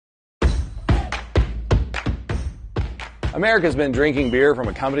America's been drinking beer from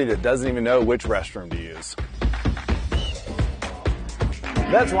a company that doesn't even know which restroom to use.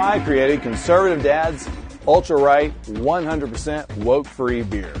 That's why I created Conservative Dad's ultra-right, 100% woke-free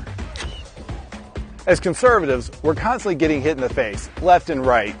beer. As conservatives, we're constantly getting hit in the face, left and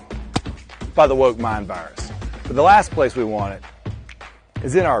right, by the woke mind virus. But the last place we want it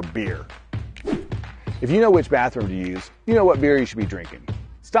is in our beer. If you know which bathroom to use, you know what beer you should be drinking.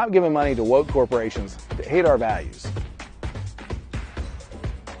 Stop giving money to woke corporations that hate our values.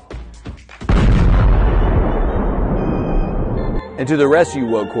 And to the rest of you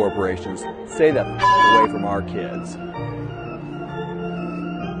woke corporations, stay the away from our kids.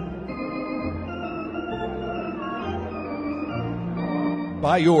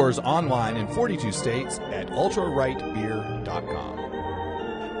 Buy yours online in 42 states at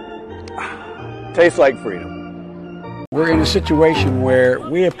ultrarightbeer.com. Tastes like freedom. We're in a situation where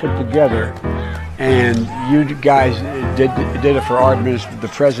we have put together, and you guys did it for our the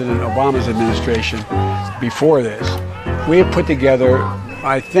President Obama's administration before this. We have put together,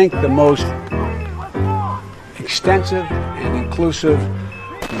 I think, the most extensive and inclusive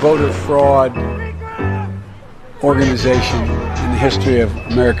voter fraud organization in the history of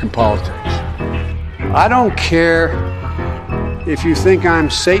American politics. I don't care if you think I'm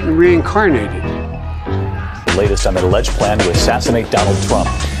Satan reincarnated. The latest on an alleged plan to assassinate Donald Trump.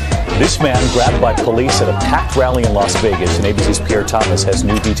 This man grabbed by police at a packed rally in Las Vegas, and ABC's Pierre Thomas has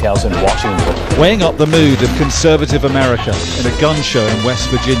new details in Washington. Weighing up the mood of conservative America in a gun show in West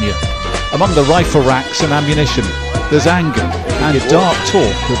Virginia. Among the rifle racks and ammunition, there's anger and dark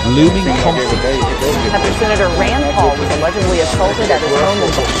talk of looming conflict. After Senator Rand Paul was allegedly assaulted at his home in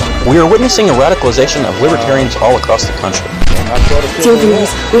Baltimore. We are witnessing a radicalization of libertarians all across the country. Dear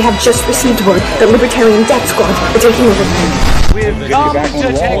Denise, we have just received word that Libertarian Death Squad are taking over. We've come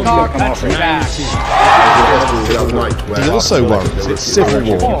to take our country back. He also worries its civil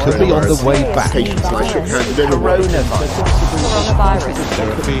war could be on the way back. Coronavirus. There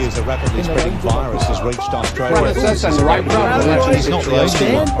are fears a rapidly spreading virus has reached Australia. That's on the right road. He's not the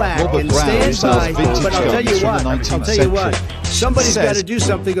only one. Robert Brown sells vintage guns from the 19th century. Somebody's got to do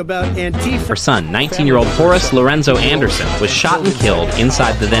something about Antifa. Her son, 19-year-old Horace Lorenzo Anderson, was shot and killed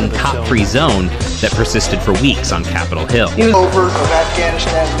inside the then cop-free zone that persisted for weeks on Capitol Hill. Over of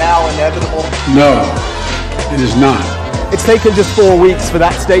Afghanistan now inevitable? No, it is not. It's taken just 4 weeks for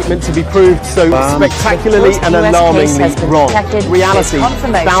that statement to be proved so spectacularly and alarmingly wrong. Reality,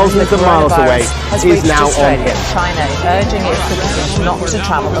 thousands of miles away, is now on him. China is urging its citizens not to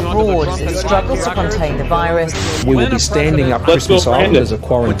travel abroad as it struggles to contain the virus. We will be standing up Christmas Island as a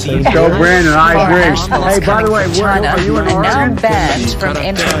quarantine. Go, Brandon, I agree. Hey, by the way, China are now banned from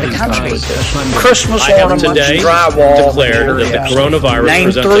entering the country. Christmas ornaments, drywall, declared that the coronavirus.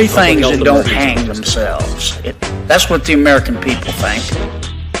 Name 3 things that don't hang themselves. That's what the American people think.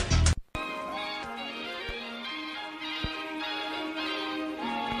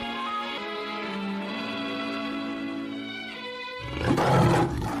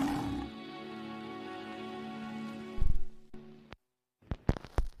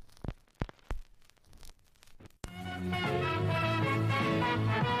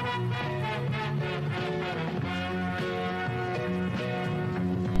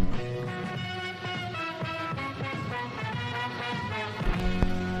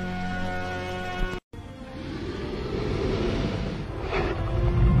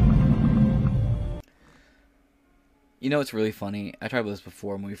 You know what's really funny? I talked about this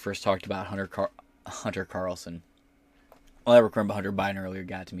before when we first talked about Hunter Carlson. Well, I remember Hunter Biden earlier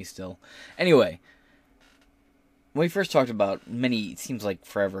got to me still. Anyway, when we first talked about it seems like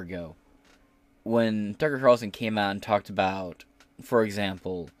forever ago, when Tucker Carlson came out and talked about, for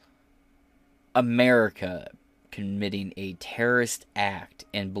example, America committing a terrorist act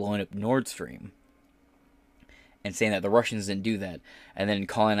and blowing up Nord Stream, and saying that the Russians didn't do that, and then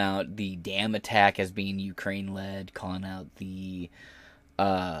calling out the dam attack as being Ukraine-led, calling out the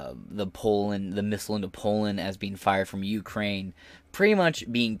missile into Poland as being fired from Ukraine, pretty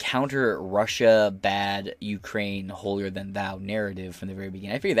much being counter-Russia, bad, Ukraine, holier-than-thou narrative from the very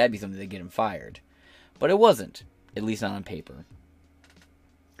beginning. I figured that'd be something that'd get him fired. But it wasn't, at least not on paper.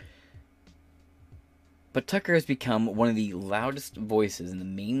 But Tucker has become one of the loudest voices in the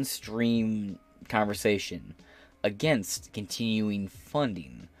mainstream conversation against continuing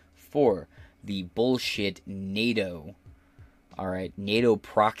funding for the bullshit NATO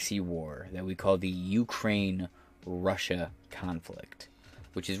proxy war that we call the Ukraine-Russia conflict,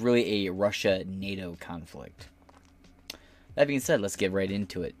 which is really a Russia-NATO conflict. That being said, let's get right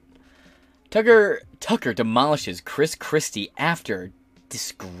into it. Tucker demolishes Chris Christie after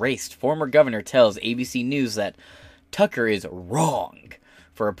disgraced former governor tells ABC News that Tucker is wrong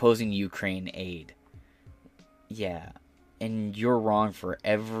for opposing Ukraine aid. Yeah, and you're wrong for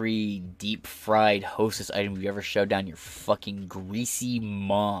every deep-fried Hostess item you ever shoved down your fucking greasy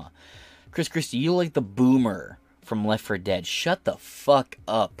maw. Chris Christie, you like the boomer from Left 4 Dead. Shut the fuck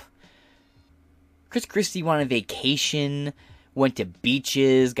up. Chris Christie went on vacation, went to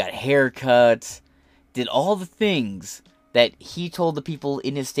beaches, got haircuts, did all the things that he told the people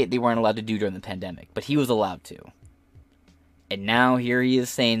in his state they weren't allowed to do during the pandemic, but he was allowed to. And now here he is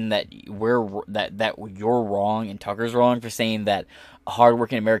saying that you're wrong and Tucker's wrong for saying that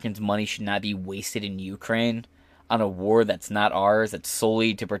hardworking Americans' money should not be wasted in Ukraine on a war that's not ours, that's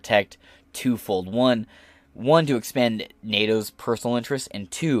solely to protect twofold. One, to expand NATO's personal interests,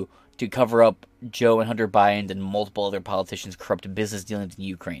 and two, to cover up Joe and Hunter Biden and multiple other politicians' corrupt business dealings in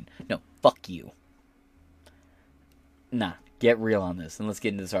Ukraine. No, fuck you. Nah, get real on this. And let's get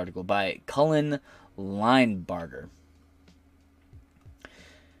into this article by Cullen Linebarger.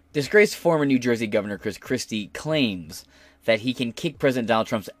 Disgraced former New Jersey Governor Chris Christie claims that he can kick President Donald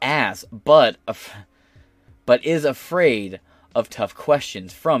Trump's ass, but is afraid of tough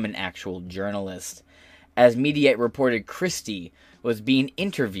questions from an actual journalist. As Mediaite reported, Christie was being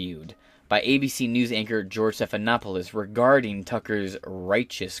interviewed by ABC News anchor George Stephanopoulos regarding Tucker's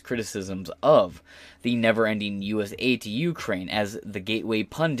righteous criticisms of the never-ending U.S. aid to Ukraine. As the Gateway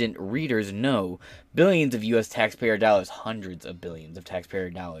pundit readers know, billions of U.S. taxpayer dollars, hundreds of billions of taxpayer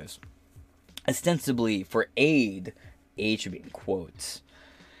dollars, ostensibly for aid should be in quotes,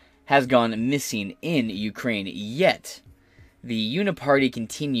 has gone missing in Ukraine, yet the Uniparty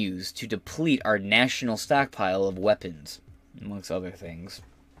continues to deplete our national stockpile of weapons, amongst other things.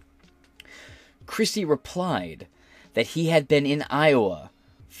 Christie replied that he had been in Iowa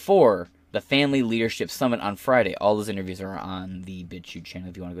for the Family Leadership Summit on Friday. All those interviews are on the BitChute channel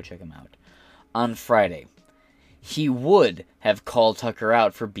if you want to go check them out. On Friday, he would have called Tucker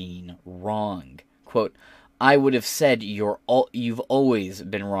out for being wrong. Quote, I would have said you've always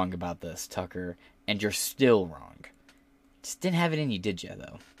been wrong about this, Tucker, and you're still wrong. Just didn't have it in you, did you,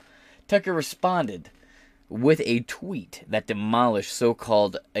 though? Tucker responded with a tweet that demolished a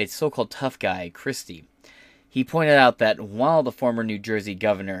so-called tough guy, Christie. He pointed out that while the former New Jersey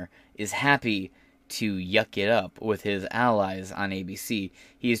governor is happy to yuck it up with his allies on ABC,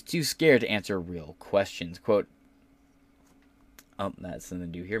 he is too scared to answer real questions. Quote, oh, that's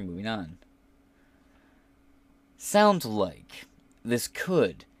something to do here, moving on. Sounds like this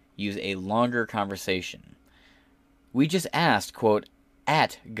could use a longer conversation. We just asked, quote,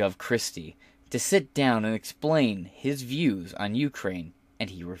 at Gov Christie, to sit down and explain his views on Ukraine, and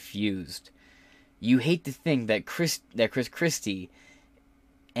he refused. You hate to think that Chris Christie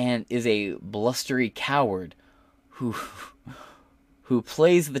is a blustery coward who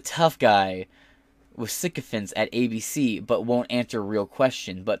plays the tough guy with sycophants at ABC but won't answer real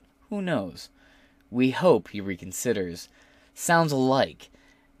questions, but who knows? We hope he reconsiders. Sounds like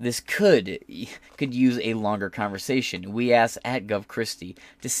this could use a longer conversation. We asked at Gov Christie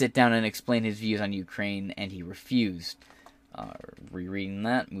to sit down and explain his views on Ukraine, and he refused. Rereading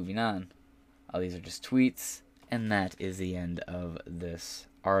that, moving on. These are just tweets, and that is the end of this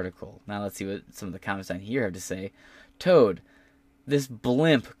article. Now let's see what some of the comments down here have to say. Toad, this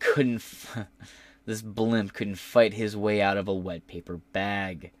blimp couldn't fight his way out of a wet paper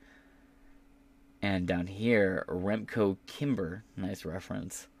bag. And down here, Remco Kimber, nice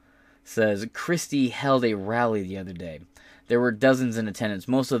reference, says, Christie held a rally the other day. There were dozens in attendance.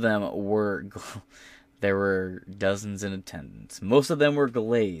 Most of them were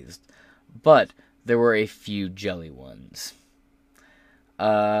glazed, but there were a few jelly ones.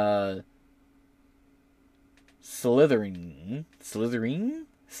 Slytherin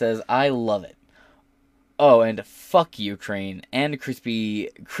says, I love it. Oh, and fuck Ukraine and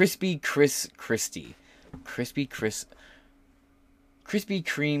Crispy Kreme Chris Christie.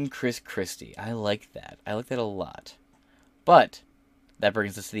 I like that. I like that a lot. But that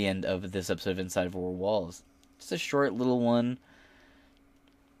brings us to the end of this episode of Inside of Four Walls. Just a short little one.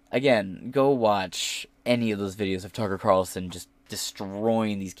 Again, go watch any of those videos of Tucker Carlson just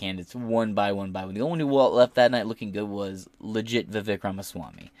destroying these candidates one by one by one. The only one who left that night looking good was legit Vivek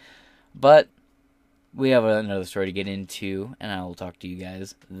Ramaswamy. But we have another story to get into, and I will talk to you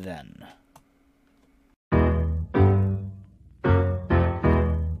guys then.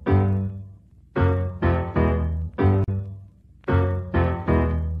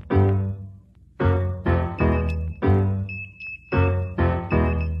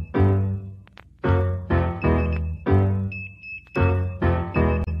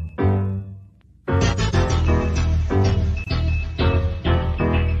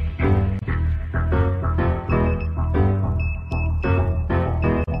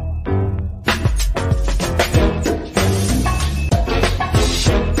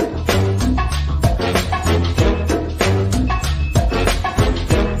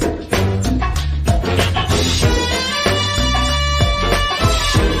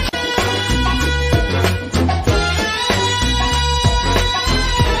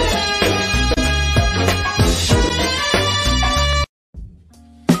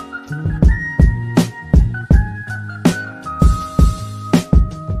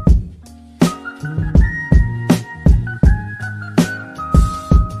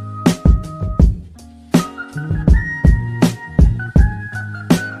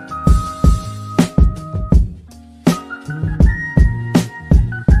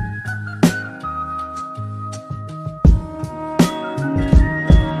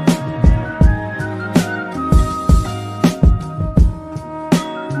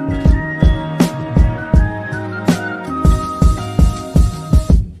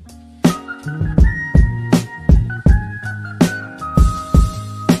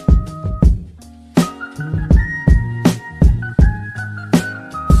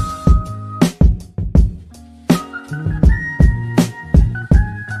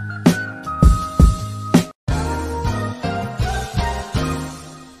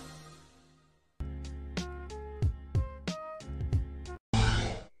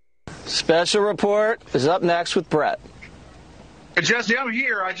 Special report is up next with Brett. Jesse, I'm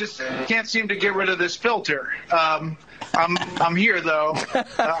here. I just can't seem to get rid of this filter. I'm here though.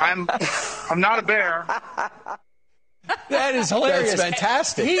 I'm not a bear. That is hilarious. That's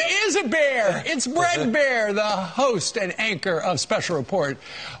fantastic. He is a bear. It's Brett Bear, the host and anchor of Special Report,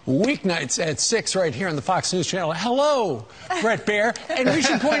 weeknights at 6 right here on the Fox News Channel. Hello, Brett Bear. And we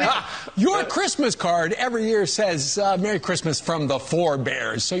should point out, your Christmas card every year says Merry Christmas from the Four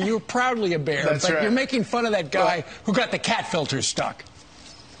Bears. So you're proudly a bear. That's but right. You're making fun of that guy who got the cat filter stuck.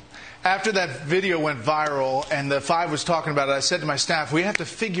 After that video went viral and the Five was talking about it, I said to my staff, we have to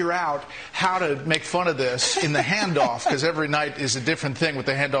figure out how to make fun of this in the handoff, because every night is a different thing with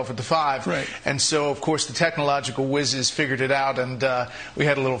the handoff at the Five. Right. And so, of course, the technological whizzes figured it out, and we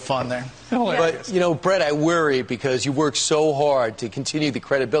had a little fun there. But, you know, Brett, I worry because you worked so hard to continue the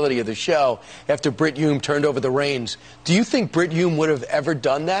credibility of the show after Brit Hume turned over the reins. Do you think Brit Hume would have ever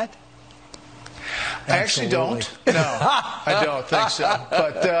done that? I actually don't. No, I don't think so.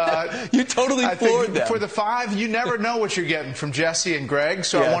 But you totally floored them. For the Five, you never know what you're getting from Jesse and Greg,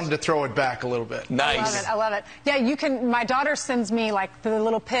 so I wanted to throw it back a little bit. Nice. I love it. Yeah, you can. My daughter sends me like the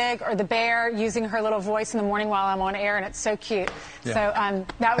little pig or the bear using her little voice in the morning while I'm on air, and it's so cute. Yeah. So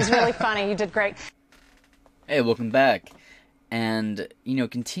that was really funny. You did great. Hey, welcome back. And, you know,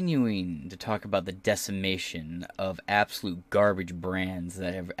 continuing to talk about the decimation of absolute garbage brands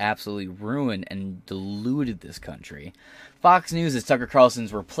that have absolutely ruined and diluted this country, Fox News' Tucker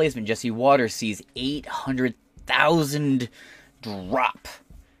Carlson's replacement, Jesse Waters, sees 800,000 drop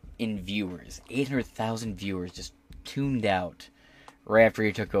in viewers. 800,000 viewers just tuned out right after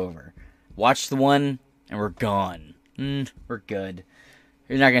he took over. Watch the one, and we're gone. We're good.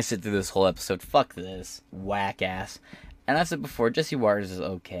 You're not going to sit through this whole episode. Fuck this. Whack ass. And I've said before, Jesse Waters is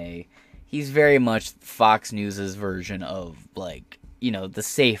okay. He's very much Fox News' version of, like, you know, the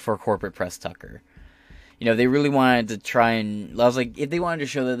safe for corporate press Tucker. You know, they really wanted to try and... I was like, if they wanted to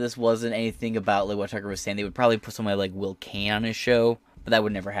show that this wasn't anything about, like, what Tucker was saying, they would probably put somebody like Will Cain on his show. But that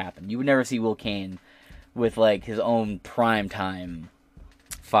would never happen. You would never see Will Cain with, like, his own primetime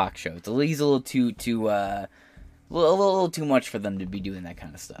Fox show. He's a little a little too much for them to be doing that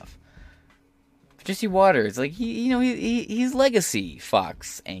kind of stuff. Jesse Waters, like, he's legacy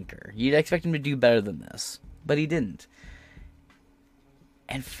Fox anchor. You'd expect him to do better than this, but he didn't.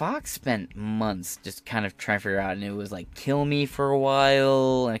 And Fox spent months just kind of trying to figure out, and it was like Kill Me for a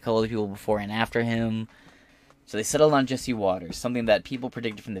while, and a couple other people before and after him. So they settled on Jesse Waters, something that people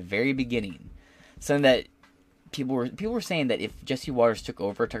predicted from the very beginning. Something that people were saying that if Jesse Waters took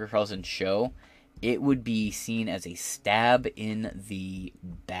over Tucker Carlson's show, it would be seen as a stab in the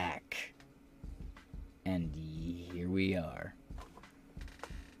back. And here we are.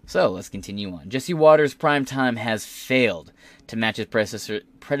 So, let's continue on. Jesse Waters' primetime has failed to match his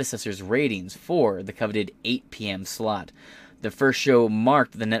predecessor's ratings for the coveted 8 p.m. slot. The first show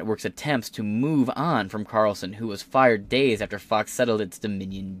marked the network's attempts to move on from Carlson, who was fired days after Fox settled its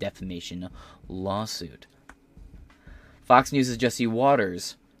Dominion defamation lawsuit. Fox News' Jesse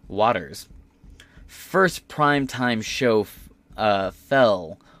Waters' first primetime show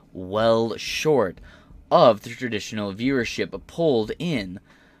fell well short of the traditional viewership pulled in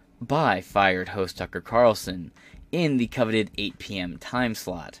by fired host Tucker Carlson in the coveted 8 p.m. time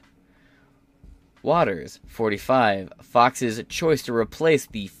slot. Waters, 45, Fox's choice to replace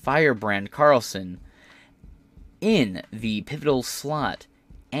the firebrand Carlson in the pivotal slot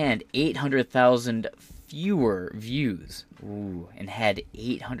and 800,000 fewer views. And had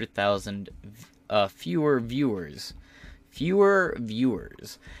 800,000 fewer viewers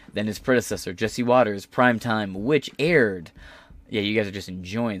than his predecessor, Jesse Waters' Primetime, which aired... Yeah, you guys are just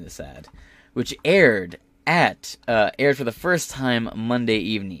enjoying this ad. Which aired for the first time Monday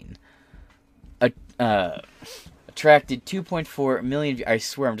evening. Attracted 2.4 million... I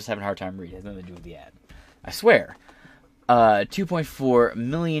swear I'm just having a hard time reading. It has nothing to do with the ad. I swear. 2.4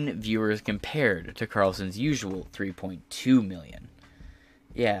 million viewers compared to Carlson's usual 3.2 million.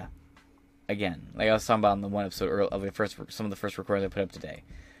 Yeah. Again, like I was talking about in the one episode of some of the first recordings I put up today.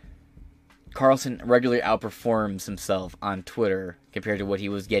 Carlson regularly outperforms himself on Twitter compared to what he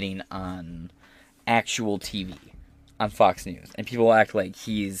was getting on actual TV, on Fox News, and people act like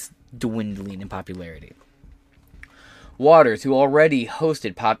he's dwindling in popularity. Waters, who already hosts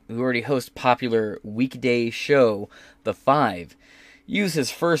popular weekday show The Five, used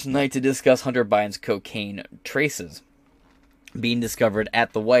his first night to discuss Hunter Biden's cocaine traces being discovered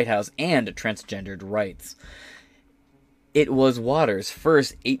at the White House and transgendered rights. It was Waters'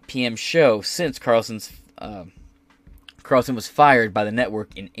 first 8 p.m. show since Carlson was fired by the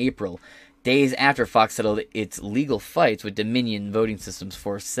network in April, days after Fox settled its legal fights with Dominion Voting Systems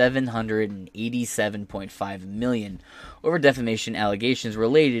for $787.5 million over defamation allegations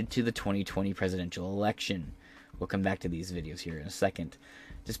related to the 2020 presidential election. We'll come back to these videos here in a second.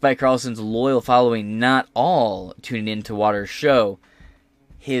 Despite Carlson's loyal following, not all tuning in to Waters' show.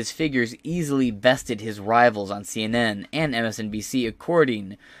 His figures easily bested his rivals on CNN and MSNBC,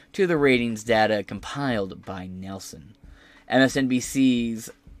 according to the ratings data compiled by Nelson.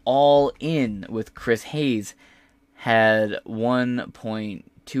 MSNBC's All In with Chris Hayes had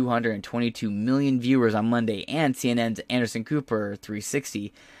 1.222 million viewers on Monday, and CNN's Anderson Cooper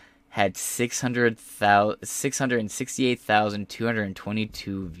 360 had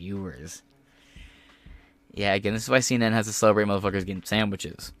 668,222 viewers. Yeah, again, this is why CNN has to celebrate motherfuckers getting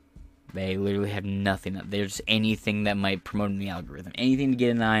sandwiches. They literally have nothing. They're just anything that might promote in the algorithm. Anything to get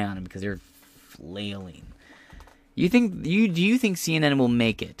an eye on them because they're flailing. Do you think CNN will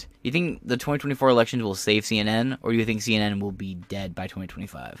make it? Do you think the 2024 elections will save CNN? Or do you think CNN will be dead by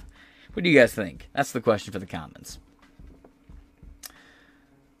 2025? What do you guys think? That's the question for the comments.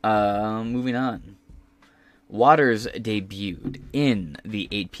 Moving on. Waters debuted in the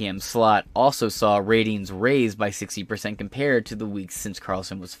 8 p.m. slot also saw ratings raised by 60% compared to the weeks since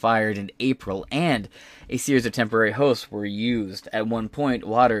Carlson was fired in April, and a series of temporary hosts were used. At one point,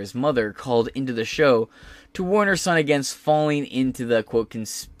 Waters' mother called into the show to warn her son against falling into the, quote,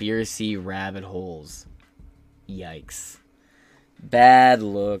 conspiracy rabbit holes. Yikes. Bad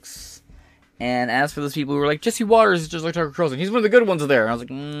looks. And as for those people who were like, Jesse Waters is just like Tucker Carlson, he's one of the good ones there. And I was like,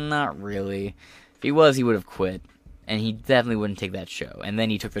 not really. If he was, he would have quit, and he definitely wouldn't take that show. And then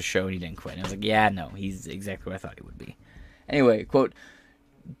he took the show, and he didn't quit. And I was like, yeah, no, he's exactly what I thought he would be. Anyway, quote,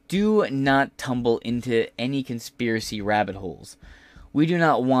 do not tumble into any conspiracy rabbit holes. We do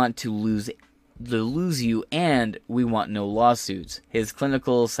not want to lose you, and we want no lawsuits, his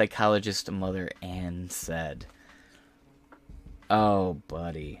clinical psychologist mother, Ann, said. Oh,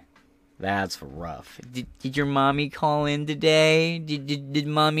 buddy. That's rough. Did your mommy call in today? Did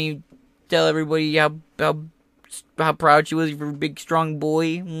mommy tell everybody how proud she was of your big, strong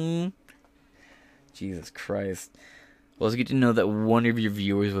boy? Jesus Christ. Well, it's good to know that one of your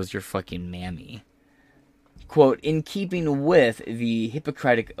viewers was your fucking mammy. Quote, in keeping with the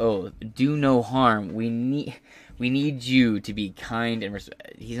Hippocratic Oath, do no harm, we need you to be kind and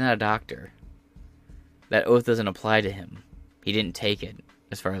he's not a doctor. That oath doesn't apply to him. He didn't take it.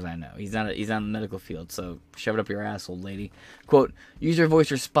 As far as I know. He's not in the medical field, so shove it up your ass, old lady. Quote, use your voice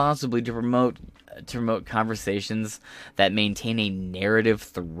responsibly to promote conversations that maintain a narrative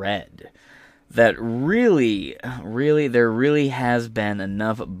thread. That really there really has been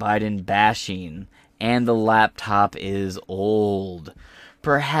enough Biden bashing, and the laptop is old.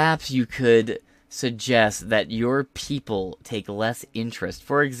 Perhaps you could suggest that your people take less interest,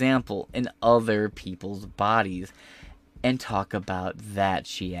 for example, in other people's bodies, and talk about that,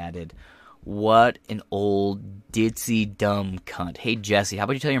 she added. What an old, ditzy, dumb cunt. Hey, Jesse, how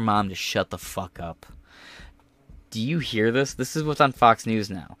about you tell your mom to shut the fuck up? Do you hear this? This is what's on Fox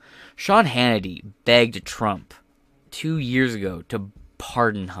News now. Sean Hannity begged Trump 2 years ago to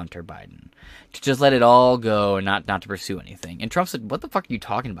pardon Hunter Biden. To just let it all go and not to pursue anything. And Trump said, what the fuck are you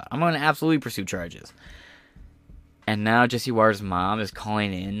talking about? I'm going to absolutely pursue charges. And now Jesse Waters' mom is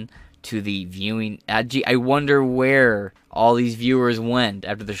calling in to the viewing. I wonder where all these viewers went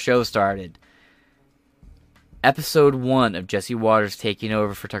after the show started. Episode 1 of Jesse Waters taking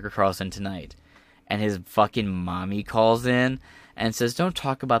over for Tucker Carlson tonight. And his fucking mommy calls in and says, don't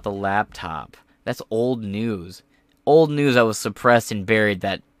talk about the laptop. That's old news. Old news that was suppressed and buried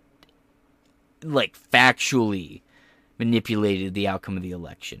that, like, factually manipulated the outcome of the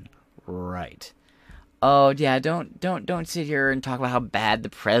election. Right. Oh, yeah, don't sit here and talk about how bad the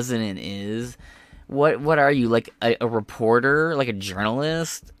president is. What are you, like a reporter, like a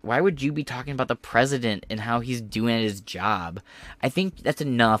journalist? Why would you be talking about the president and how he's doing his job? I think that's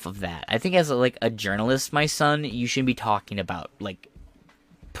enough of that. I think as a journalist, my son, you shouldn't be talking about, like,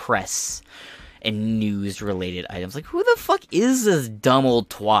 press and news-related items. Like, who the fuck is this dumb old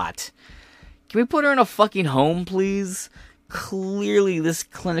twat? Can we put her in a fucking home, please? Clearly, this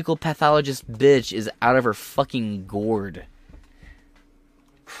clinical pathologist bitch is out of her fucking gourd.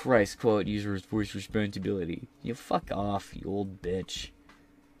 Christ, quote, user's voice responsibility. You fuck off, you old bitch.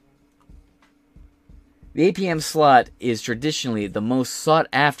 The 8 p.m. slot is traditionally the most sought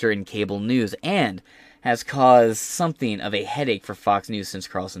after in cable news and has caused something of a headache for Fox News since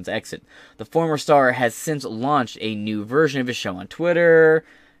Carlson's exit. The former star has since launched a new version of his show on Twitter.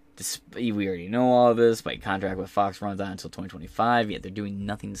 We already know all of this. My contract with Fox runs on until 2025, yet they're doing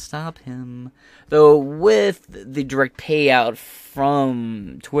nothing to stop him. Though with the direct payout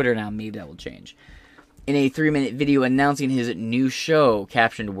from Twitter now, maybe that will change. In a 3-minute video announcing his new show,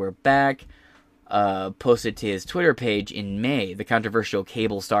 captioned "We're Back," posted to his Twitter page in May, the controversial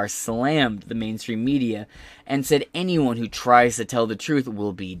cable star slammed the mainstream media and said anyone who tries to tell the truth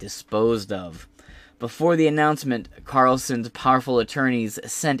will be disposed of. Before the announcement, Carlson's powerful attorneys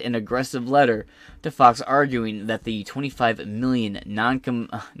sent an aggressive letter to Fox arguing that the $25 million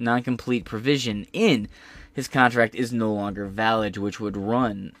non-complete provision in his contract is no longer valid, which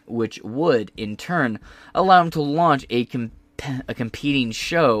would, in turn, allow him to launch a competing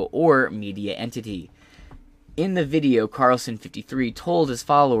show or media entity. In the video, Carlson, 53, told his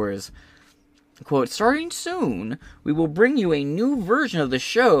followers, quote, "Starting soon, we will bring you a new version of the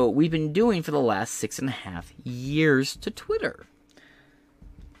show we've been doing for the last 6.5 years to Twitter."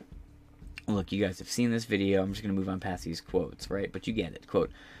 Look, you guys have seen this video. I'm just going to move on past these quotes, right? But you get it.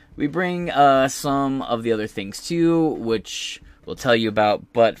 Quote, "We bring some of the other things too, which we'll tell you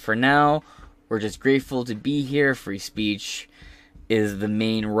about. But for now, we're just grateful to be here. Free speech is the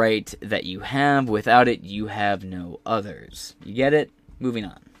main right that you have. Without it, you have no others." You get it? Moving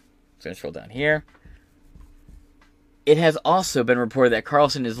on. So I'm going to scroll down here. It has also been reported that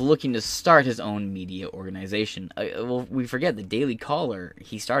Carlson is looking to start his own media organization. Well, we forget the Daily Caller.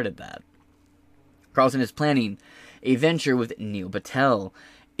 He started that. Carlson is planning a venture with Neil Patel,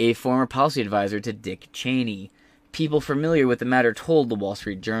 a former policy advisor to Dick Cheney. People familiar with the matter told the Wall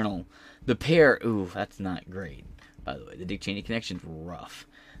Street Journal. The pair... Ooh, that's not great. By the way, the Dick Cheney connection's rough.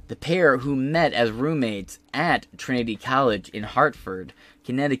 The pair, who met as roommates at Trinity College in Hartford,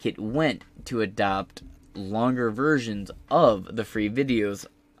 Connecticut, went to adopt longer versions of the free videos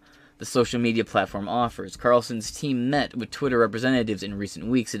the social media platform offers. Carlson's team met with Twitter representatives in recent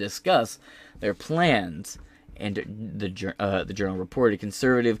weeks to discuss their plans, and the Journal reported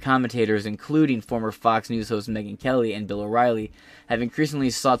conservative commentators, including former Fox News host Megyn Kelly and Bill O'Reilly, have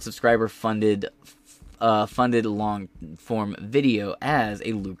increasingly sought subscriber-funded long-form video as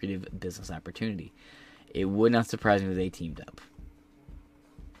a lucrative business opportunity. It would not surprise me if they teamed up.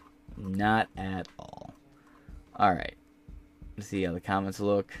 Not at all. Alright. Let's see how the comments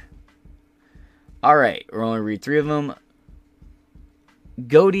look. Alright, we're only read 3 of them.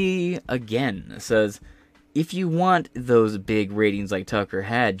 Goaty again says, "If you want those big ratings like Tucker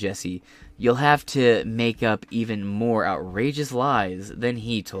had, Jesse, you'll have to make up even more outrageous lies than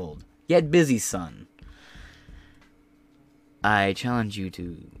he told. Get busy, son. I challenge you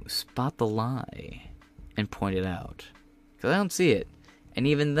to spot the lie and point it out. Because I don't see it. And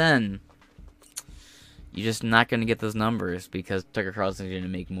even then, you're just not going to get those numbers because Tucker Carlson is going to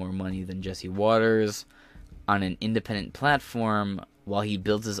make more money than Jesse Waters on an independent platform while he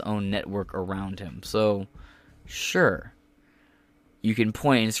builds his own network around him. So, sure, you can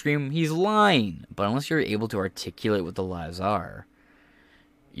point and scream, he's lying. But unless you're able to articulate what the lies are,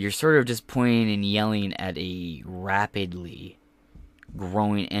 you're sort of just pointing and yelling at a rapidly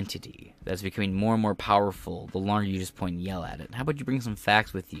growing entity that's becoming more and more powerful the longer you just point and yell at it. How about you bring some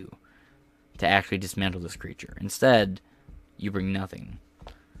facts with you to actually dismantle this creature? Instead, you bring nothing.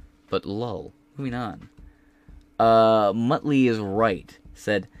 But lol. Moving on. Muttley is right.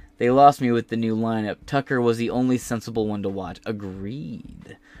 Said, "They lost me with the new lineup. Tucker was the only sensible one to watch."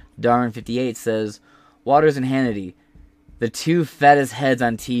 Agreed. Darren58 says, "Waters and Hannity, the two fattest heads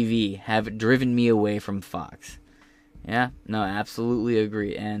on TV, have driven me away from Fox." Yeah, no, absolutely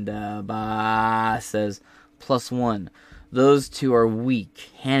agree. And Bah says, +1. Those two are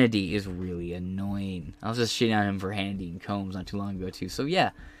weak. Hannity is really annoying. I was just shitting on him for Hannity and Combs not too long ago, too. So,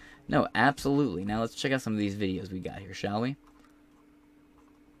 yeah. No, absolutely. Now, let's check out some of these videos we got here, shall we?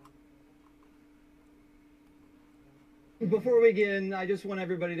 Before we begin, I just want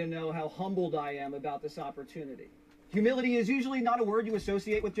everybody to know how humbled I am about this opportunity. Humility is usually not a word you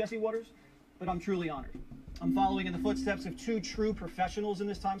associate with Jesse Waters, but I'm truly honored. I'm following in the footsteps of 2 true professionals in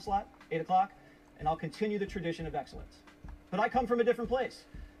this time slot, 8 o'clock, and I'll continue the tradition of excellence. But I come from a different place.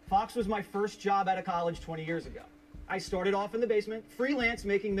 Fox was my first job out of college 20 years ago. I started off in the basement, freelance,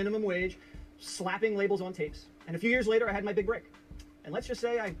 making minimum wage, slapping labels on tapes. And a few years later, I had my big break. And let's just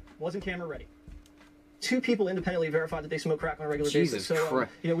say I wasn't camera ready. 2 people independently verified that they smoke crack on a regular basis. So,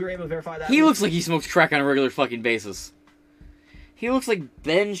 we were able to verify that. He looks like he smokes crack on a regular fucking basis. He looks like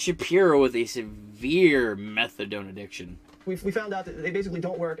Ben Shapiro with a severe methadone addiction. We found out that they basically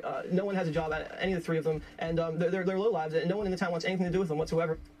don't work. No one has a job at any of the 3 of them, and they're low lives, and no one in the town wants anything to do with them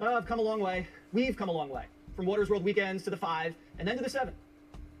whatsoever. I've come a long way. We've come a long way. From Waters World Weekends to the 5, and then to the 7.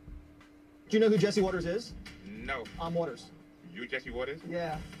 Do you know who Jesse Waters is? No. I'm Waters. You, Jesse Waters?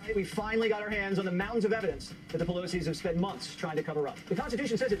 Yeah. We finally got our hands on the mountains of evidence that the Pelosi's have spent months trying to cover up. The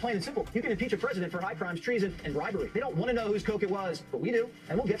Constitution says it plain and simple. You can impeach a president for high crimes, treason, and bribery. They don't want to know whose coke it was, but we do,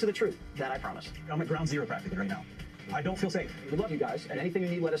 and we'll get to the truth. That I promise. I'm at ground zero practically right now. I don't feel safe. We love you guys, and anything you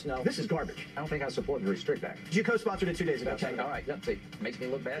need, let us know. This is garbage. I don't think I support the Restrict Act. You co-sponsored it 2 days ago. Okay, all right. It makes me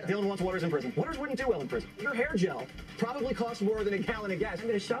look bad. Dylan wants Waters in prison. Waters wouldn't do well in prison. Your hair gel probably costs more than a gallon of gas. I'm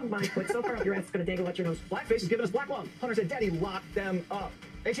going to shove my foot so far up your ass, it's going to dangle at your nose. Blackface is giving us black lung. Hunter said, Daddy, lock them up.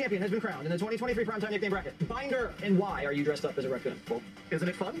 A champion has been crowned in the 2023 primetime nickname bracket. Binder, and why are you dressed up as a raccoon? Well, isn't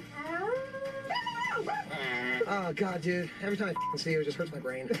it fun? Oh, God, dude. Every time I see you, it just hurts my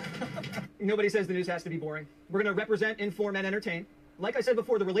brain. Nobody says the news has to be boring. We're going to represent, inform, and entertain. Like I said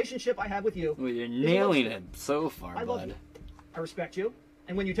before, the relationship I have with you... Well, you're nailing it so far, I love you. I respect you.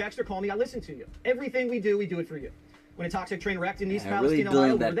 And when you text or call me, I listen to you. Everything we do it for you. When a toxic train wrecked in East Palestine,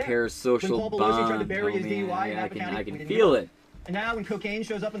 really Ohio, that parasocial when Paul Pelosi tried to bury his bond, DUI in I Napa County, can feel it. And now when cocaine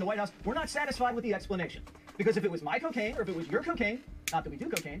shows up in the White House, we're not satisfied with the explanation. Because if it was my cocaine, or if it was your cocaine, not that we do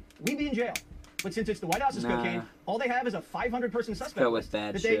cocaine, we'd be in jail. But since it's the White House's cocaine, all they have is a 500-person suspect list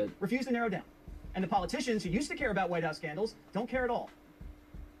that they refuse to narrow down. And the politicians who used to care about White House scandals don't care at all.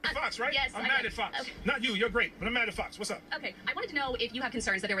 Fox, right? Yes. I'm mad at Fox. Okay. Not you, you're great, but I'm mad at Fox. What's up? Okay, I wanted to know if you have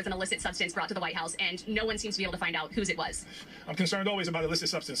concerns that there was an illicit substance brought to the White House and no one seems to be able to find out whose it was. I'm concerned always about illicit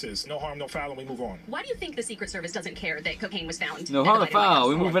substances. No harm, no foul, and we move on. Why do you think the Secret Service doesn't care that cocaine was found? No harm, no foul,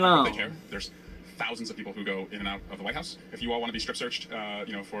 we're moving on. They care. There's thousands of people who go in and out of the White House. If you all want to be strip searched,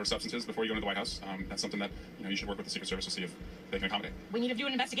 for substances before you go into the White House, that's something that you should work with the Secret Service to see if they can accommodate. We need to do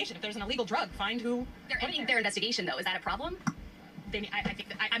an investigation. If there's an illegal drug, find who. They're ending their investigation, though. Is that a problem?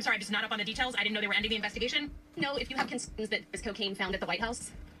 I'm sorry, I'm just not up on the details. I didn't know they were ending the investigation. No, if you have concerns that there's cocaine found at the White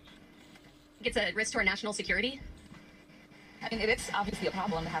House, it's a risk to our national security. I mean, it's obviously a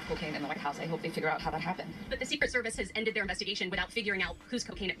problem to have cocaine in the White House. I hope they figure out how that happened. But the Secret Service has ended their investigation without figuring out whose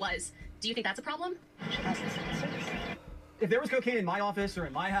cocaine it was. Do you think that's a problem? If there was cocaine in my office or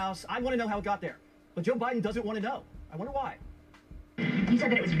in my house, I want to know how it got there. But Joe Biden doesn't want to know. I wonder why. You said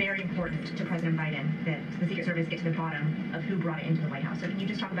that it was very important to President Biden that the Secret Service get to the bottom of who brought it into the White House. So can you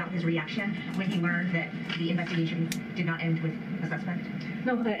just talk about his reaction when he learned that the investigation did not end with a suspect?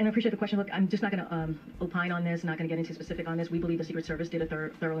 No, and I appreciate the question. Look, I'm just not going to opine on this, not going to get into specific on this. We believe the Secret Service did a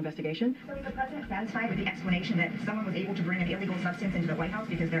thorough investigation. So is the president satisfied with the explanation that someone was able to bring an illegal substance into the White House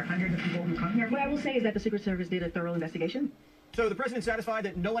because there are hundreds of people who come here? What I will say is that the Secret Service did a thorough investigation. So the president's satisfied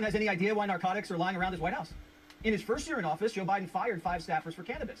that no one has any idea why narcotics are lying around his White House? In his first year in office, Joe Biden fired 5 staffers for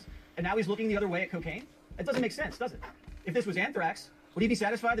cannabis. And now he's looking the other way at cocaine? That doesn't make sense, does it? If this was anthrax, would he be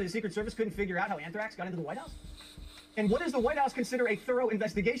satisfied that the Secret Service couldn't figure out how anthrax got into the White House? And what does the White House consider a thorough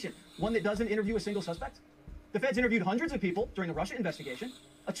investigation? One that doesn't interview a single suspect? The feds interviewed hundreds of people during the Russia investigation,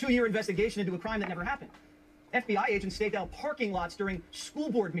 a 2-year investigation into a crime that never happened. FBI agents staked out parking lots during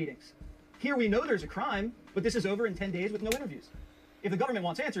school board meetings. Here we know there's a crime, but this is over in 10 days with no interviews. If the government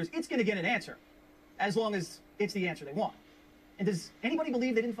wants answers, it's going to get an answer, as long as it's the answer they want. And does anybody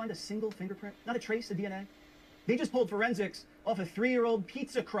believe they didn't find a single fingerprint? Not a trace of DNA? They just pulled forensics off a 3-year-old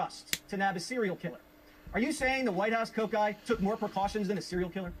pizza crust to nab a serial killer. Are you saying the White House coke guy took more precautions than a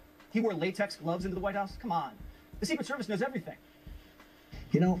serial killer? He wore latex gloves into the White House? Come on. The Secret Service knows everything.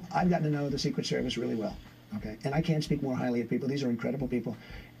 You know, I've gotten to know the Secret Service really well, okay? And I can't speak more highly of people. These are incredible people.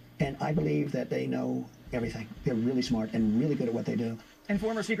 And I believe that they know everything. They're really smart and really good at what they do. And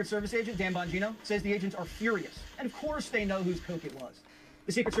former Secret Service agent Dan Bongino says the agents are furious. And of course they know whose coke it was.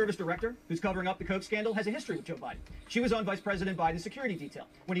 The Secret Service director, who's covering up the coke scandal, has a history with Joe Biden. She was on Vice President Biden's security detail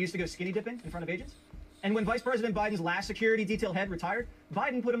when he used to go skinny dipping in front of agents. And when Vice President Biden's last security detail head retired,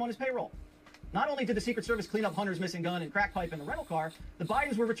 Biden put him on his payroll. Not only did the Secret Service clean up Hunter's missing gun and crack pipe in the rental car, the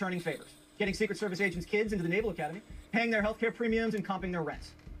Bidens were returning favors, getting Secret Service agents' kids into the Naval Academy, paying their healthcare premiums, and comping their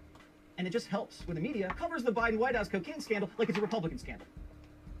rents. And it just helps when the media covers the Biden White House cocaine scandal like it's a Republican scandal.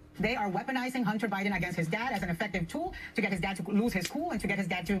 They are weaponizing Hunter Biden against his dad as an effective tool to get his dad to lose his cool and to get his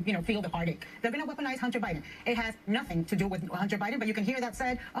dad to, feel the heartache. They're going to weaponize Hunter Biden. It has nothing to do with Hunter Biden, but you can hear that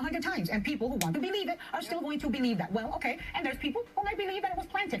said 100 times. And people who want to believe it are still going to believe that. Well, okay. And there's people who might believe that it was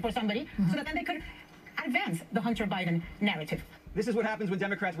planted for somebody so that then they could advance the Hunter Biden narrative. This is what happens when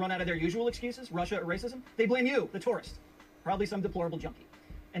Democrats run out of their usual excuses, Russia or racism. They blame you, the tourist, probably some deplorable junkie.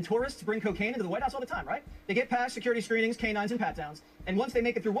 And tourists bring cocaine into the White House all the time, right? They get past security screenings, canines, and pat-downs, and once they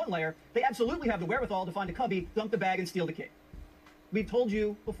make it through one layer, they absolutely have the wherewithal to find a cubby, dump the bag, and steal the key. We've told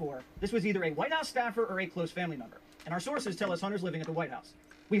you before, this was either a White House staffer or a close family member, and our sources tell us Hunter's living at the White House.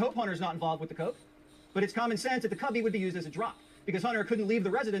 We hope Hunter's not involved with the coke, but it's common sense that the cubby would be used as a drop, because Hunter couldn't leave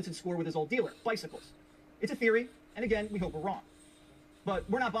the residence and score with his old dealer, bicycles. It's a theory, and again, we hope we're wrong. But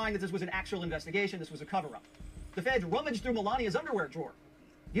we're not buying that this was an actual investigation, this was a cover-up. The feds rummaged through Melania's underwear drawer.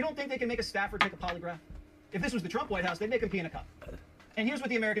 You don't think they can make a staffer take a polygraph? If this was the Trump White House, they'd make him pee in a cup. And here's what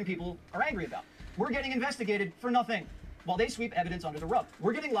the American people are angry about. We're getting investigated for nothing, while they sweep evidence under the rug.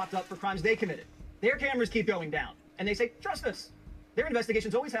 We're getting locked up for crimes they committed. Their cameras keep going down, and they say, trust us. Their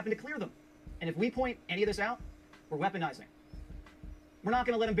investigations always happen to clear them. And if we point any of this out, we're weaponizing. We're not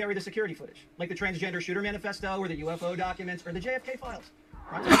going to let them bury the security footage, like the transgender shooter manifesto or the UFO documents or the JFK files.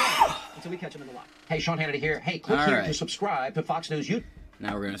 Until we catch them in the lie. Hey, Sean Hannity here. Hey, click here to subscribe to Fox News YouTube.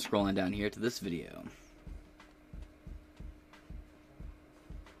 Now we're going to scroll on down here to this video.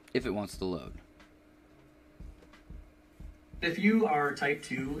 If it wants to load. If you are type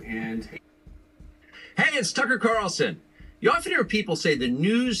 2 and... Hey, it's Tucker Carlson. You often hear people say the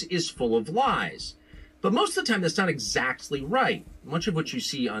news is full of lies. But most of the time, that's not exactly right. Much of what you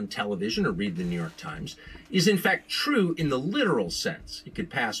see on television or read the New York Times is in fact true in the literal sense. It could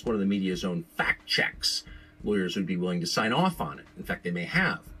pass one of the media's own fact checks. Lawyers would be willing to sign off on it. In fact, they may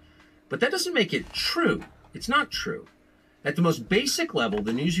have. But that doesn't make it true. It's not true. At the most basic level,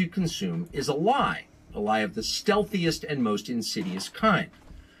 the news you consume is a lie of the stealthiest and most insidious kind.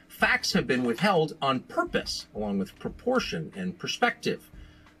 Facts have been withheld on purpose, along with proportion and perspective.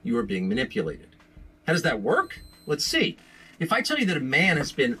 You are being manipulated. How does that work? Let's see. If I tell you that a man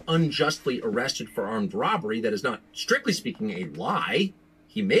has been unjustly arrested for armed robbery, that is not, strictly speaking, a lie.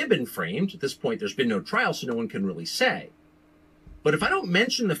 He may have been framed. At this point, there's been no trial, so no one can really say. But if I don't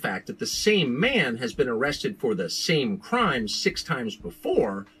mention the fact that the same man has been arrested for the same crime 6 times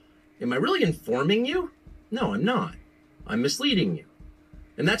before, am I really informing you? No, I'm not. I'm misleading you.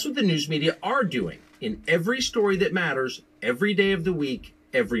 And that's what the news media are doing in every story that matters, every day of the week,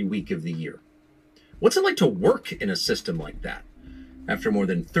 every week of the year. What's it like to work in a system like that? After more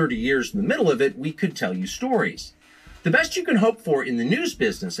than 30 years in the middle of it, we could tell you stories. The best you can hope for in the news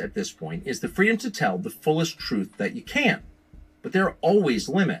business at this point is the freedom to tell the fullest truth that you can. But there are always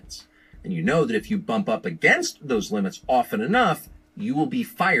limits. And you know that if you bump up against those limits often enough, you will be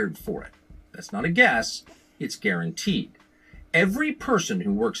fired for it. That's not a guess, it's guaranteed. Every person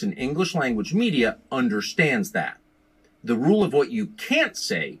who works in English language media understands that. The rule of what you can't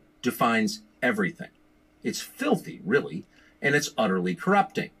say defines everything. It's filthy, really, and it's utterly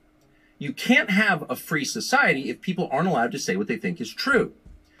corrupting. You can't have a free society if people aren't allowed to say what they think is true.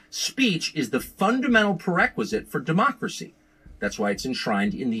 Speech is the fundamental prerequisite for democracy. That's why it's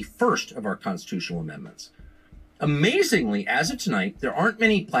enshrined in the first of our constitutional amendments. Amazingly, as of tonight, there aren't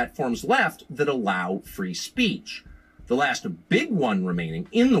many platforms left that allow free speech. The last big one remaining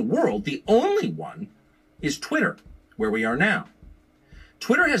in the world, the only one, is Twitter, where we are now.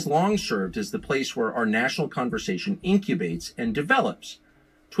 Twitter has long served as the place where our national conversation incubates and develops.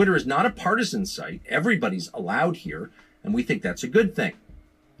 Twitter is not a partisan site. Everybody's allowed here, and we think that's a good thing.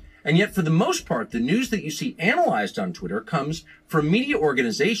 And yet, for the most part, the news that you see analyzed on Twitter comes from media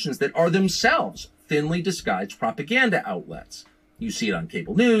organizations that are themselves thinly disguised propaganda outlets. You see it on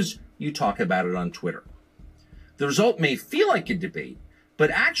cable news, you talk about it on Twitter. The result may feel like a debate, but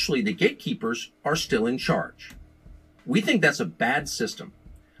actually the gatekeepers are still in charge. We think that's a bad system.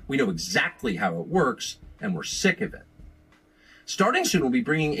 We know exactly how it works, and we're sick of it. Starting soon, we'll be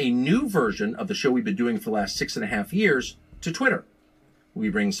bringing a new version of the show we've been doing for the last 6.5 years to Twitter. We'll be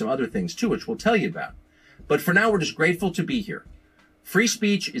bringing some other things too, which we'll tell you about. But for now, we're just grateful to be here. Free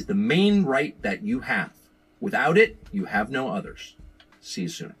speech is the main right that you have. Without it, you have no others. See you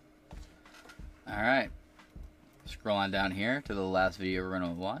soon. All right. Scroll on down here to the last video we're going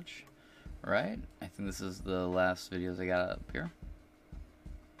to watch. Right? I think this is the last videos I got up here.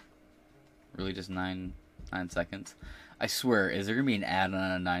 Really just 9 seconds. I swear, is there going to be an ad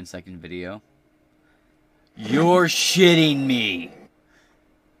on a 9-second video? You're shitting me!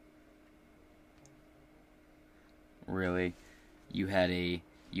 Really? You had a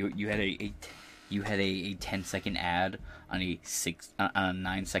 10-second ad on a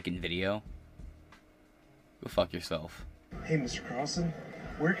 9-second video? Go fuck yourself. Hey, Mr. Carlson,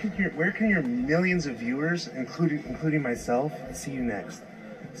 where can your millions of viewers, including myself, see you next?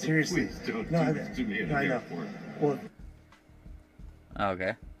 Seriously. Please don't do me in the airport. Well.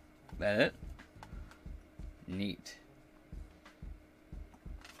 Okay. That it? Neat.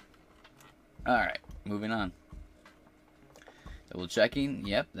 Alright, moving on. Double checking.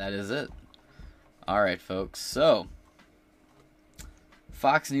 Yep, that is it. Alright, folks. So,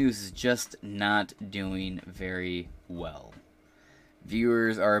 Fox News is just not doing very well.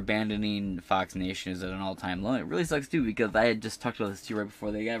 Viewers are abandoning Fox Nation at an all-time low. It really sucks, too, because I had just talked about this to you right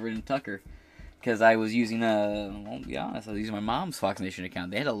before they got rid of Tucker. Because I was using, well, to be honest, I was using my mom's Fox Nation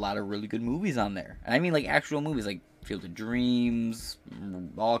account. They had a lot of really good movies on there. And I mean, like, actual movies, like Field of Dreams,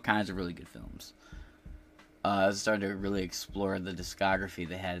 all kinds of really good films. I was starting to really explore the discography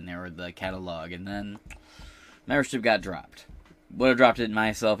they had in there, or the catalog, and then membership got dropped. Would have dropped it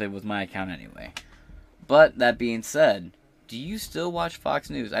myself, it was my account anyway. But, that being said, do you still watch Fox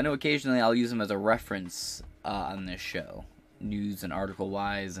News? I know occasionally I'll use them as a reference on this show. News and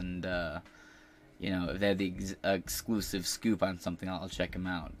article-wise, and, if they have the exclusive scoop on something, I'll check them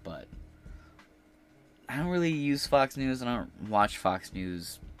out. But I don't really use Fox News, and I don't watch Fox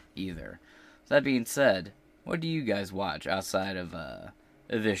News either. So that being said, what do you guys watch outside of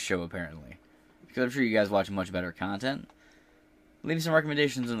this show, apparently? Because I'm sure you guys watch much better content. Leave me some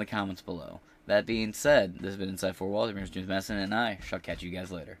recommendations in the comments below. That being said, this has been Inside Four Walls. I'm James Madison, and I shall catch you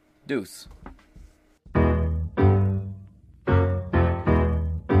guys later. Deuce.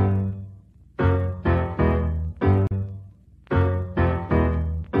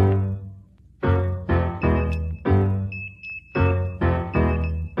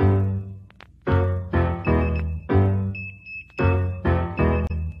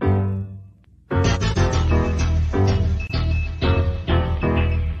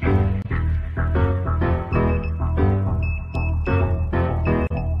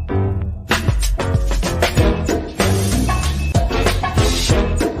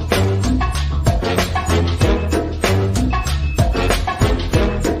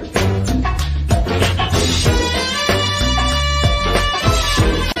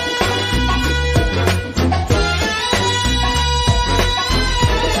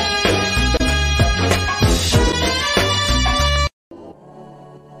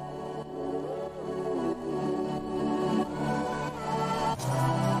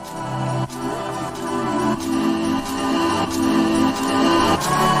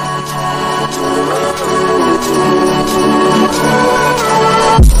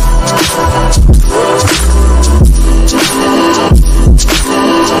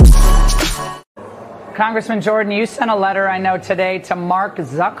 Congressman Jordan, you sent a letter, I know, today to Mark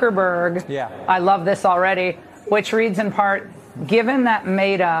Zuckerberg. Yeah. I love this already, which reads in part, given that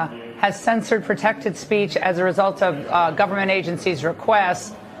Meta has censored protected speech as a result of government agencies'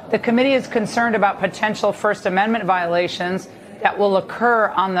 requests, the committee is concerned about potential First Amendment violations that will occur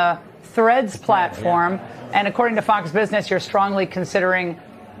on the Threads platform. And according to Fox Business, you're strongly considering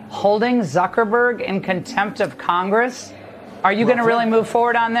holding Zuckerberg in contempt of Congress. Are you going to really move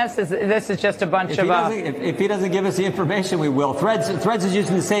forward on this? This is just a bunch of... If he doesn't give us the information, we will. Threads is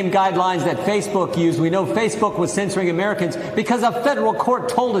using the same guidelines that Facebook used. We know Facebook was censoring Americans because a federal court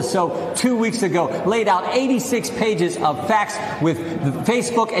told us so 2 weeks ago, laid out 86 pages of facts with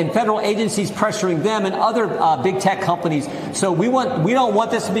Facebook and federal agencies pressuring them and other big tech companies. So we don't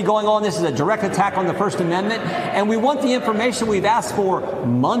want this to be going on. This is a direct attack on the First Amendment, and we want the information we've asked for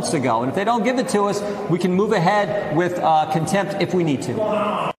months ago. And if they don't give it to us, we can move ahead with contempt if we need to.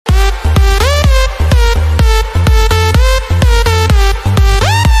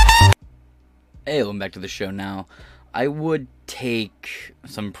 Hey, welcome back to the show now. I would take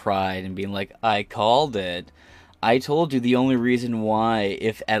some pride in being like, I called it. I told you the only reason why,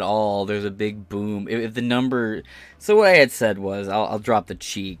 if at all, there's a big boom. If the number... So what I had said was, I'll drop the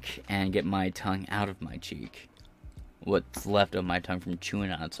cheek and get my tongue out of my cheek. What's left of my tongue from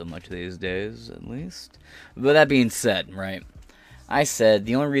chewing on it so much these days, at least. But that being said, right, I said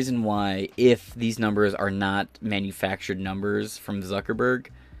the only reason why, if these numbers are not manufactured numbers from Zuckerberg,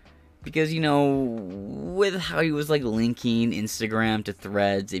 because, with how he was, linking Instagram to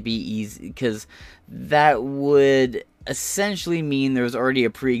Threads, it'd be easy, because that would essentially mean there was already a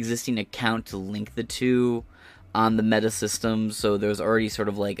pre-existing account to link the two on the Meta system, so there's already sort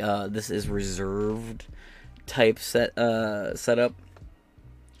of this is reserved type setup,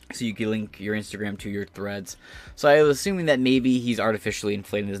 so you can link your Instagram to your Threads. So I was assuming that maybe he's artificially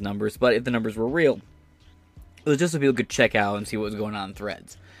inflating his numbers, but if the numbers were real, it was just so people could check out and see what was going on in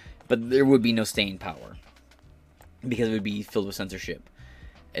Threads. But there would be no staying power, because it would be filled with censorship.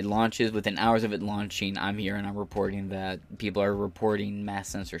 It launches, within hours of it launching, I'm here and I'm reporting that people are reporting mass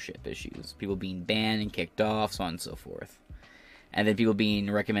censorship issues. People being banned and kicked off, so on and so forth. And then people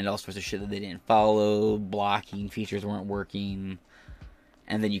being recommended all sorts of shit that they didn't follow, blocking features weren't working,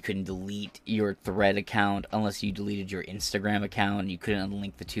 and then you couldn't delete your Thread account unless you deleted your Instagram account, and you couldn't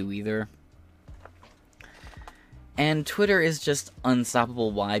unlink the two either. And Twitter is just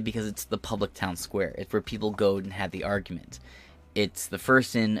unstoppable. Why? Because it's the public town square. It's where people go and have the argument. It's the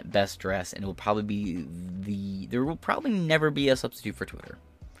first in, best dressed, and it will probably be there will probably never be a substitute for Twitter.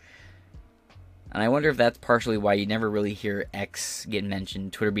 And I wonder if that's partially why you never really hear X get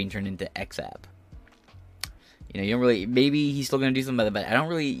mentioned, Twitter being turned into X app. You don't really, maybe he's still going to do something about it, but I don't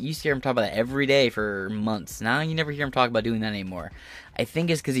really, you used to hear him talk about that every day for months. Now you never hear him talk about doing that anymore. I think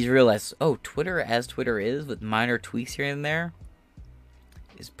it's because he's realized, Twitter, as Twitter is, with minor tweaks here and there,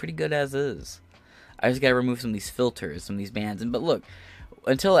 is pretty good as is. I just got to remove some of these filters, some of these bans. But look,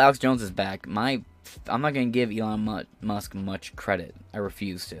 until Alex Jones is back, I'm not going to give Elon Musk much credit. I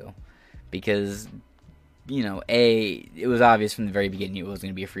refuse to. Because, it was obvious from the very beginning it was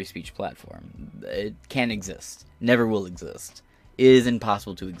going to be a free speech platform. It can't exist. Never will exist. It is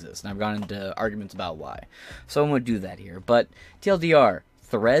impossible to exist. And I've gone into arguments about why. So I'm going to do that here. But TLDR,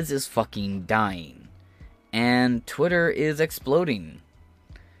 Threads is fucking dying. And Twitter is exploding.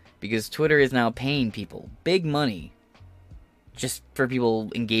 Because Twitter is now paying people big money just for people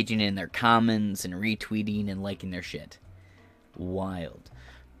engaging in their comments and retweeting and liking their shit. Wild.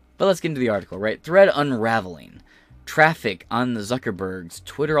 But let's get into the article, right? Thread unraveling. Traffic on the Zuckerberg's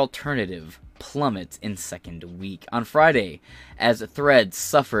Twitter alternative plummets in second week. On Friday, as Threads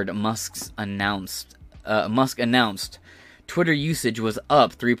suffered, Musk announced Twitter usage was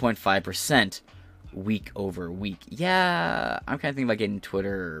up 3.5% week over week. Yeah, I'm kind of thinking about getting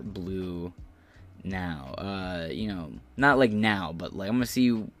Twitter Blue now. Not like now, but like I'm gonna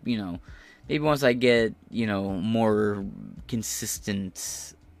see, maybe once I get, more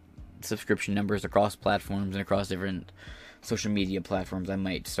consistent subscription numbers across platforms and across different social media platforms, I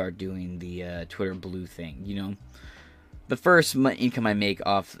might start doing the Twitter Blue thing. The first income I make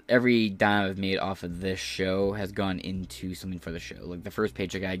off every dime I've made off of this show has gone into something for the show. Like the first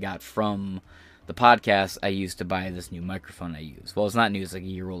paycheck I got from the podcast I used to buy this new microphone I use. Well, it's not new, it's like a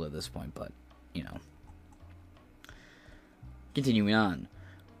year old at this point, but, Continuing on.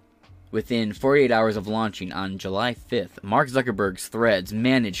 Within 48 hours of launching on July 5th, Mark Zuckerberg's Threads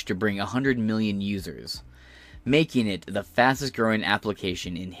managed to bring 100 million users, making it the fastest growing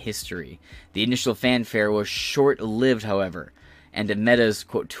application in history. The initial fanfare was short-lived, however, and Meta's,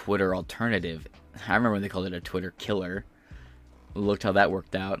 quote, Twitter alternative, I remember when they called it a Twitter killer, looked how that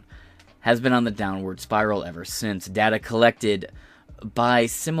worked out, has been on the downward spiral ever since. Data collected by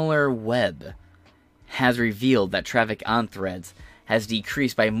SimilarWeb has revealed that traffic on Threads has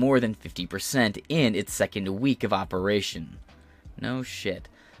decreased by more than 50% in its second week of operation. No shit.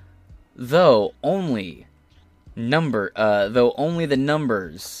 Though only the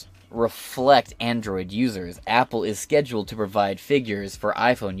numbers reflect Android users, Apple is scheduled to provide figures for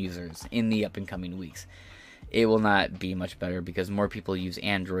iPhone users in the up and coming weeks. It will not be much better because more people use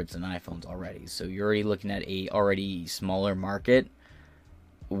Androids than iPhones already. So you're already looking at a already smaller market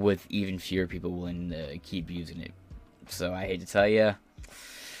with even fewer people willing to keep using it. So I hate to tell you,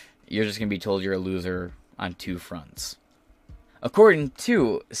 you're just going to be told you're a loser on two fronts. According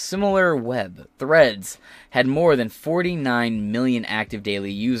to SimilarWeb, Threads had more than 49 million active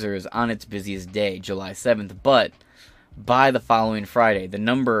daily users on its busiest day, July 7th, but by the following Friday, the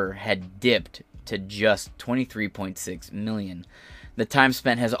number had dipped to just 23.6 million. The time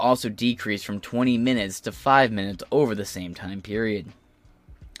spent has also decreased from 20 minutes to 5 minutes over the same time period.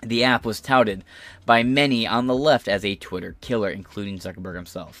 The app was touted by many on the left as a Twitter killer, including Zuckerberg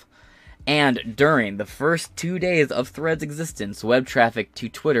himself. And during the first 2 days of Threads' existence, web traffic to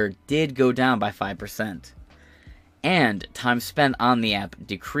Twitter did go down by 5%. And time spent on the app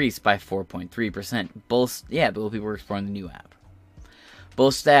decreased by 4.3%. Both people were exploring the new app.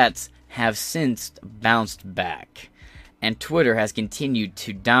 Both stats have since bounced back. And Twitter has continued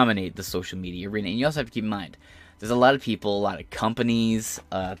to dominate the social media arena. And you also have to keep in mind, there's a lot of people, a lot of companies,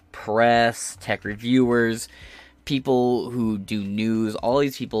 press, tech reviewers, people who do news. All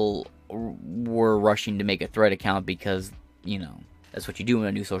these people were rushing to make a Thread account because, that's what you do when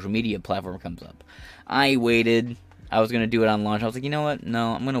a new social media platform comes up. I waited. I was going to do it on launch. I was like, you know what?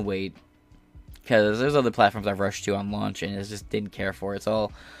 No, I'm going to wait. Because there's other platforms I've rushed to on launch and I just didn't care for it.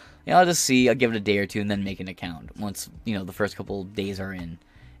 So I'll just see. I'll give it a day or two and then make an account once, the first couple days are in.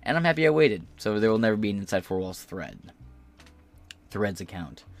 And I'm happy I waited, so there will never be an Inside Four Walls Threads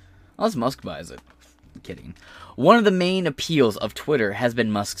account. Unless Musk buys it. I'm kidding. One of the main appeals of Twitter has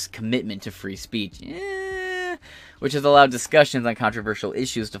been Musk's commitment to free speech, which has allowed discussions on controversial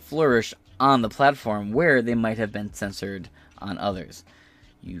issues to flourish on the platform where they might have been censored on others.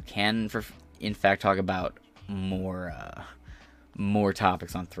 You can, in fact, talk about more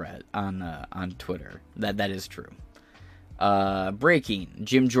topics on Twitter. That is true. Breaking.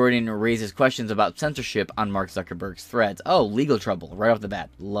 Jim Jordan raises questions about censorship on Mark Zuckerberg's Threads. Oh, legal trouble right off the bat.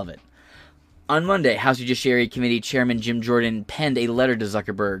 Love it. On Monday, House Judiciary Committee Chairman Jim Jordan penned a letter to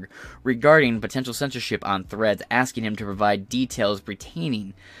Zuckerberg regarding potential censorship on Threads, asking him to provide details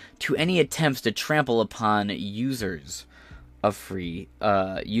pertaining to any attempts to trample upon users. of free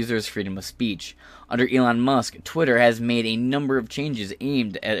users' freedom of speech. Under Elon Musk, Twitter has made a number of changes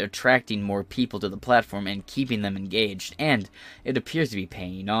aimed at attracting more people to the platform and keeping them engaged, and it appears to be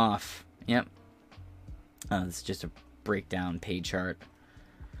paying off. Yep. This is just a breakdown pay chart.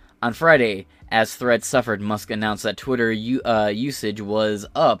 On Friday, as Threads suffered, Musk announced that Twitter usage was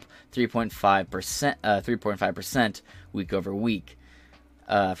up 3.5% week over week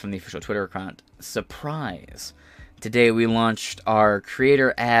from the official Twitter account. Surprise! Today we launched our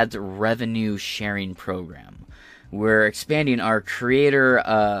Creator Ads Revenue Sharing Program. We're expanding our creator...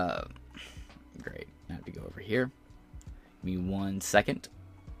 Great, I have to go over here. Give me 1 second.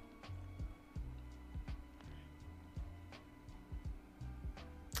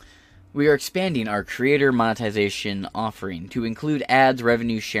 We are expanding our creator monetization offering to include ads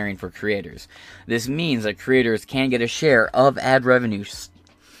revenue sharing for creators. This means that creators can get a share of ad revenue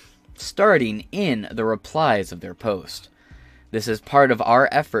starting in the replies of their post. This is part of our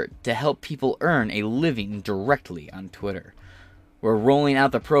effort to help people earn a living directly on Twitter. We're rolling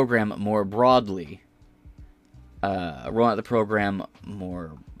out the program more broadly.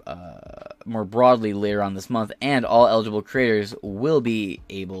 More broadly later on this month, and all eligible creators will be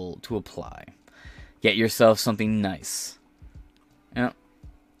able to apply. Get yourself something nice. Yep,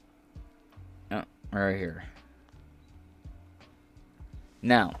 right here.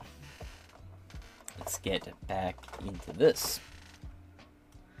 Now, let's get back into this.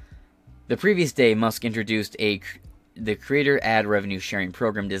 The previous day, Musk introduced the Creator Ad Revenue Sharing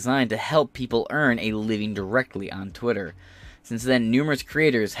Program designed to help people earn a living directly on Twitter. Since then, numerous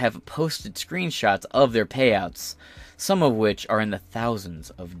creators have posted screenshots of their payouts, some of which are in the thousands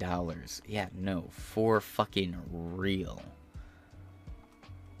of dollars. Yeah, no, for fucking real.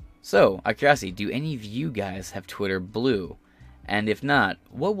 So, out of curiosity, do any of you guys have Twitter Blue? And if not,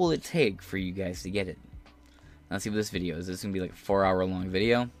 what will it take for you guys to get it? Let's see what this video is. This is going to be like a 4-hour long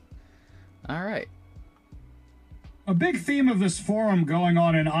video. Alright. A big theme of this forum going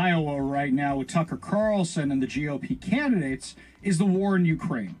on in Iowa right now with Tucker Carlson and the GOP candidates is the war in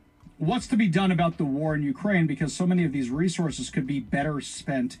Ukraine. What's to be done about the war in Ukraine, because so many of these resources could be better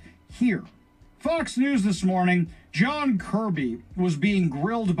spent here. Fox News this morning, John Kirby was being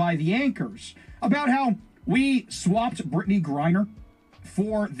grilled by the anchors about how we swapped Brittany Griner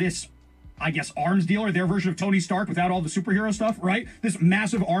for this, I guess, arms dealer, their version of Tony Stark without all the superhero stuff, right? This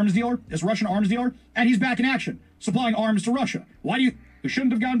massive arms dealer, this Russian arms dealer, and he's back in action, supplying arms to Russia. Why do you... We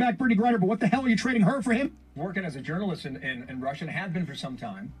shouldn't have gone back Brittany Griner, but what the hell are you trading her for him? Working as a journalist in Russia, and had been for some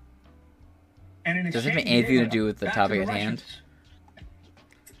time. And in does it have anything to do with the topic at hand?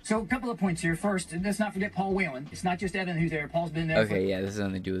 So, a couple of points here. First, let's not forget Paul Whelan. It's not just Evan who's there. Paul's been there. Okay, yeah, this has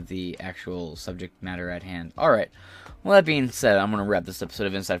nothing to do with the actual subject matter at hand. Alright. Well, that being said, I'm going to wrap this episode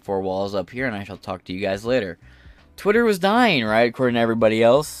of Inside Four Walls up here, and I shall talk to you guys later. Twitter was dying, right, according to everybody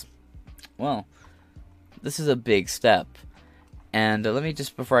else? Well, this is a big step. And let me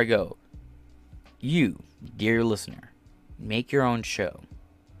just, before I go, you, dear listener, make your own show.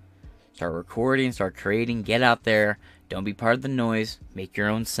 Start recording, start creating, get out there. Don't be part of the noise. Make your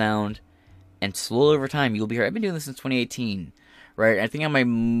own sound. And slowly over time, you'll be here. I've been doing this since 2018, right? I think on my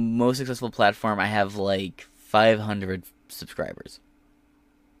most successful platform, I have like 500 subscribers.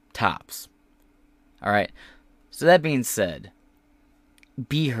 Tops. Alright. So that being said,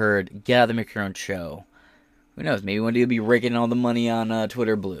 be heard. Get out there, make your own show. Who knows? Maybe one day you'll be raking all the money on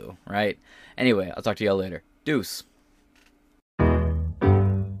Twitter Blue, right? Anyway, I'll talk to y'all later. Deuce.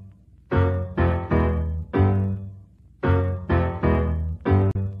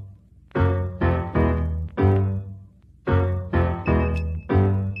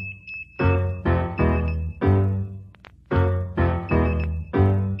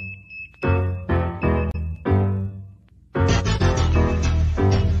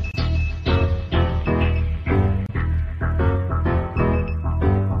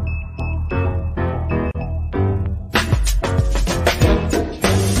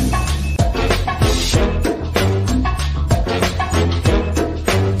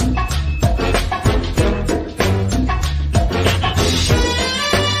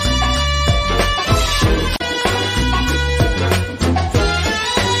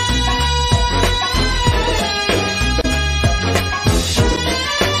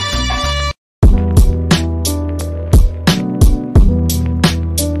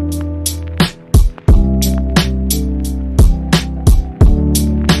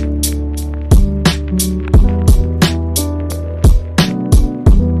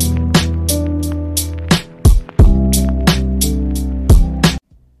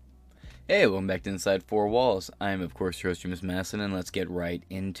 Hey, welcome back to Inside Four Walls. I am, of course, your host, James Masson, and let's get right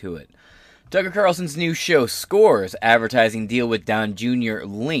into it. Tucker Carlson's new show, Scores, advertising deal with Don Jr.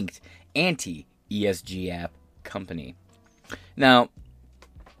 linked anti-ESG app company. Now,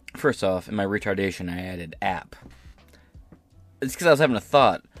 first off, in my retardation, I added app. It's because I was having a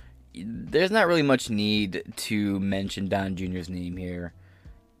thought. There's not really much need to mention Don Jr.'s name here,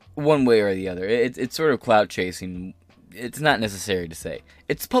 one way or the other. It's sort of clout chasing. It's not necessary to say.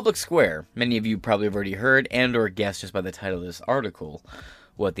 It's public square. Many of you probably have already heard and or guessed just by the title of this article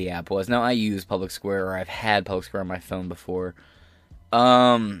what the app was. Now, I use Public Square, or I've had Public Square on my phone before.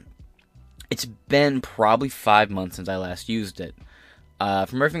 It's been probably 5 months since I last used it.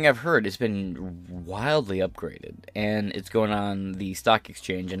 From everything I've heard, it's been wildly upgraded, and it's going on the stock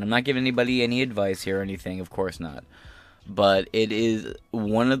exchange, and I'm not giving anybody any advice here or anything, of course not. But it is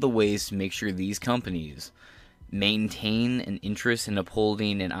one of the ways to make sure these companies maintain an interest in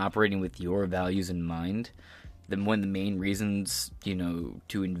upholding and operating with your values in mind. One of the main reasons,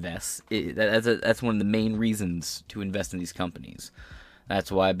 to invest. That's one of the main reasons to invest in these companies.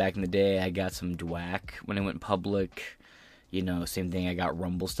 That's why back in the day I got some DWAC when it went public. Same thing. I got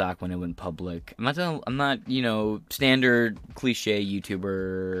Rumble stock when it went public. I'm not standard cliche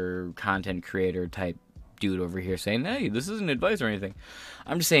YouTuber content creator type dude over here saying, hey, this isn't advice or anything.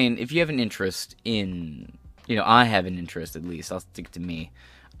 I'm just saying, if you have an interest in, I have an interest, at least I'll stick to me.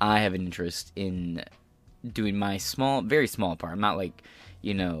 I have an interest in doing my very small part. I'm not like,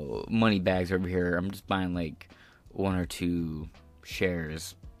 money bags over here. I'm just buying like 1 or 2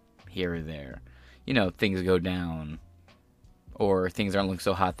 shares here or there. Things go down, or things aren't looking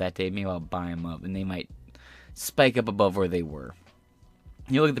so hot that day. Maybe I'll buy them up, and they might spike up above where they were.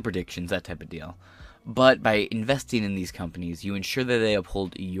 Look at the predictions, that type of deal. But by investing in these companies, you ensure that they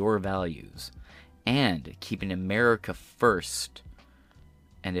uphold your values and keeping America first.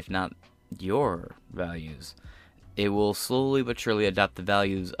 And if not your values, it will slowly but surely adopt the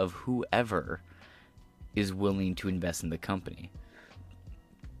values of whoever is willing to invest in the company.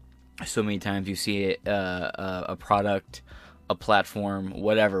 So many times you see a product, a platform,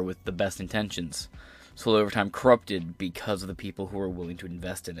 whatever, with the best intentions, slowly over time corrupted because of the people who are willing to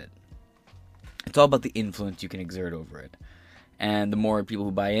invest in it. It's all about the influence you can exert over it. And the more people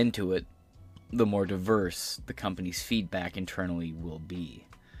who buy into it, the more diverse the company's feedback internally will be.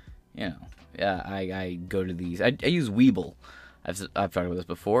 I go to these. I use Webull. I've talked about this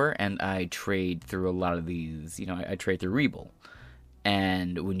before, and I trade through a lot of these. I trade through Webull.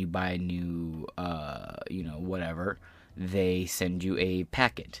 And when you buy a new, whatever, they send you a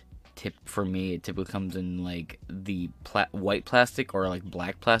packet. Tip for me, it typically comes in like the white plastic or like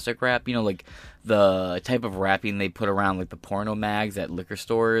black plastic wrap. Like the type of wrapping they put around like the porno mags at liquor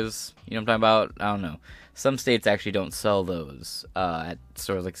stores. You know what I'm talking about? I don't know. Some states actually don't sell those at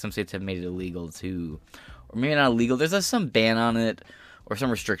stores. Like some states have made it illegal to, or maybe not illegal. There's some ban on it or some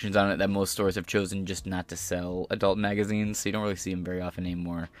restrictions on it that most stores have chosen just not to sell adult magazines. So you don't really see them very often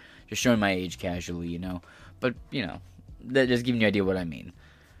anymore. Just showing my age casually, But that just giving you an idea what I mean.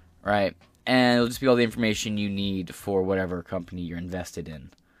 Right, and it'll just be all the information you need for whatever company you're invested in.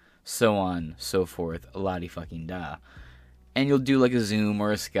 So on, so forth, la-di-fucking-da. And you'll do like a Zoom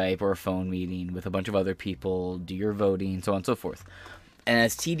or a Skype or a phone meeting with a bunch of other people, do your voting, so on and so forth. And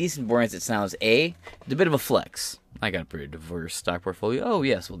as tedious and boring as it sounds, it's a bit of a flex. I got a pretty diverse stock portfolio. Oh,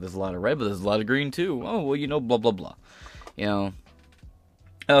 yes, well, there's a lot of red, but there's a lot of green, too. Oh, well, blah, blah, blah. I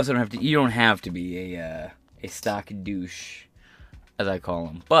also you don't have to be a stock douche, as I call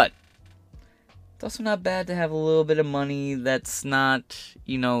them. But it's also not bad to have a little bit of money that's not,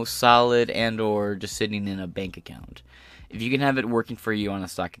 solid and or just sitting in a bank account. If you can have it working for you on a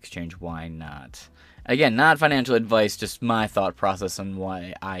stock exchange, why not? Again, not financial advice, just my thought process on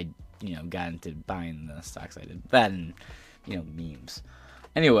why I, got into buying the stocks I did. That and, memes.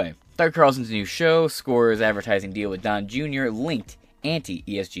 Anyway, Tucker Carlson's new show, Scores advertising deal with Don Jr., linked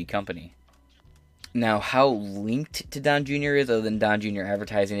anti-ESG company. Now, how linked to Don Jr. is, other than Don Jr.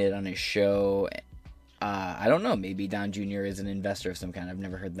 advertising it on his show, I don't know. Maybe Don Jr. is an investor of some kind. I've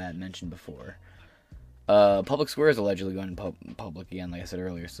never heard that mentioned before. Public Square is allegedly going public again, like I said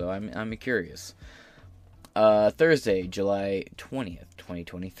earlier, so I'm curious. Thursday, July 20th,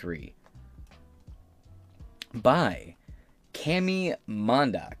 2023. By Cami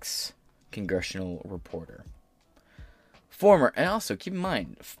Mondox, congressional reporter. And also, keep in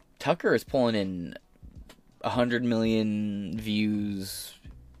mind, Tucker is pulling in 100 million views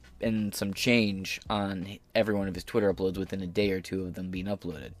and some change on every one of his Twitter uploads within a day or two of them being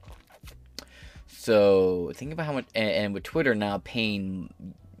uploaded. So think about how much, and with Twitter now paying,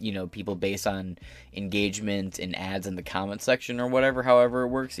 people based on engagement and ads in the comment section or whatever, however it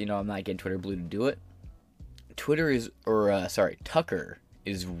works. I'm not getting Twitter Blue to do it. Tucker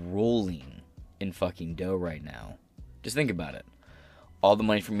is rolling in fucking dough right now. Just think about it. All the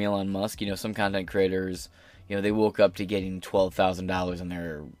money from Elon Musk, some content creators, they woke up to getting $12,000 and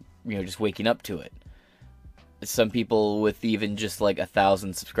they're, just waking up to it. Some people with even just like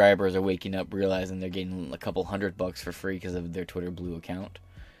 1,000 subscribers are waking up realizing they're getting a couple $100 for free because of their Twitter Blue account.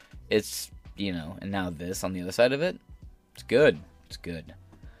 It's, and now this on the other side of it, it's good. It's good.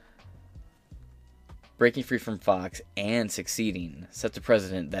 Breaking free from Fox and succeeding sets a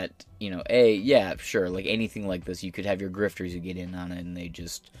precedent that, yeah, sure, like anything like this, you could have your grifters who get in on it and they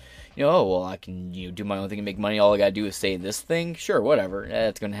just, oh, well, I can do my own thing and make money. All I gotta do is say this thing. Sure, whatever.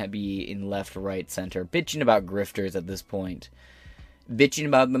 It's gonna be in left, right, center. Bitching about grifters at this point. Bitching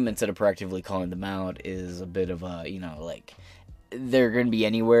about them instead of proactively calling them out is a bit of a, like, they're gonna be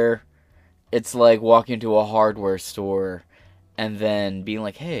anywhere. It's like walking into a hardware store and then being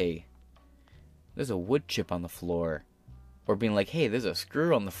like, hey, there's a wood chip on the floor. Or being like, hey, there's a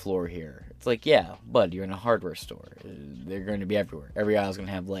screw on the floor here. It's like, yeah, bud, you're in a hardware store. They're going to be everywhere. Every aisle's going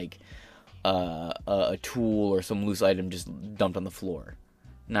to have, like, a tool or some loose item just dumped on the floor.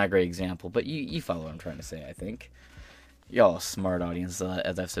 Not a great example, but you follow what I'm trying to say, I think. Y'all a smart audience,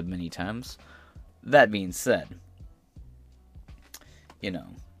 as I've said many times. That being said,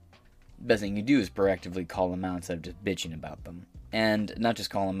 best thing you do is proactively call them out instead of just bitching about them. And not just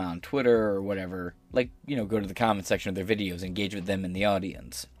call them out on Twitter or whatever. Like, go to the comment section of their videos, engage with them in the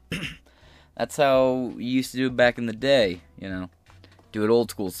audience. That's how you used to do it back in the day, Do it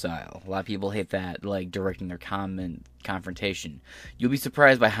old school style. A lot of people hate that, like, directing their confrontation. You'll be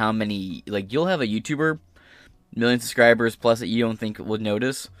surprised by how many, like, you'll have a YouTuber, million subscribers plus that you don't think would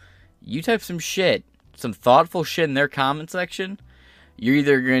notice. You type some shit, some thoughtful shit in their comment section,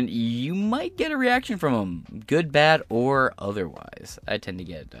 you might get a reaction from them, good, bad, or otherwise. I tend to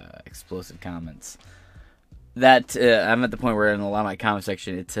get explosive comments. That I'm at the point where in a lot of my comment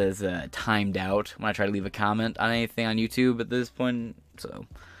section it says timed out when I try to leave a comment on anything on YouTube at this point. So,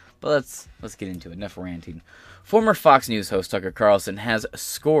 but let's get into it. Enough ranting. Former Fox News host Tucker Carlson has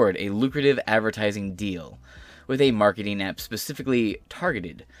scored a lucrative advertising deal with a marketing app specifically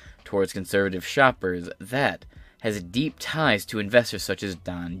targeted towards conservative shoppers that has deep ties to investors such as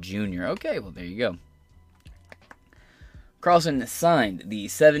Don Jr. Okay, well, there you go. Carlson signed the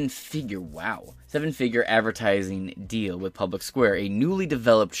seven-figure advertising deal with Public Square, a newly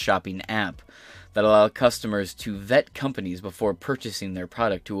developed shopping app that allows customers to vet companies before purchasing their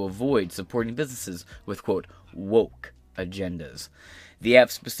product to avoid supporting businesses with, quote, woke agendas. The app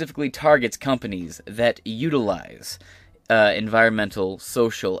specifically targets companies that utilize environmental,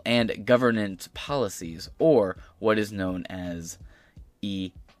 social, and governance policies, or what is known as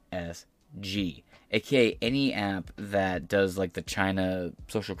ESG, aka any app that does like the China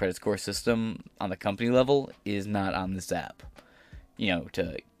social credit score system on the company level is not on this app.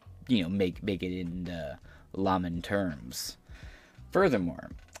 To make it in layman terms.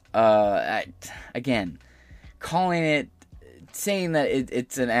 Furthermore, again, saying that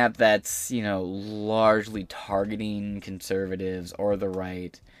it's an app that's, largely targeting conservatives or the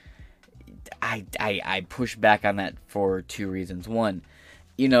right, I push back on that for two reasons. One,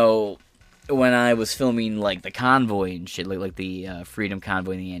 when I was filming, like, the convoy and shit, like the Freedom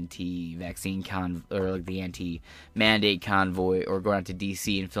Convoy and the anti-vaccine or like the anti-mandate convoy, or going out to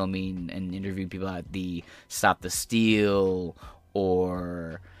D.C. and filming and interviewing people at the Stop the Steal,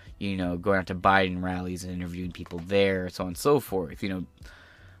 or going out to Biden rallies and interviewing people there, so on and so forth.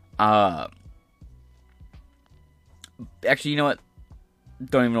 Actually, you know what?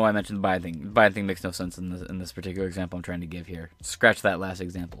 Don't even know why I mentioned the Biden thing. The Biden thing makes no sense in this particular example I'm trying to give here. Scratch that last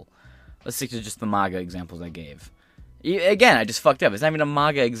example. Let's stick to just the MAGA examples I gave. Again, I just fucked up. It's not even a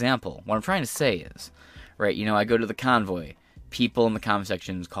MAGA example. What I'm trying to say is, right, I go to the convoy. People in the comment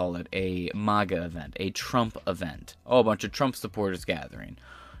sections call it a MAGA event, a Trump event. Oh, a bunch of Trump supporters gathering.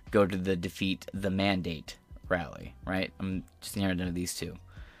 Go to the Defeat the Mandate rally, right? I'm just narrowing into these two.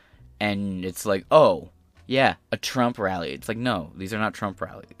 And it's like, oh, yeah, a Trump rally. It's like, no, these are not Trump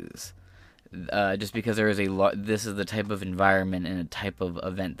rallies. Just because there is this is the type of environment and a type of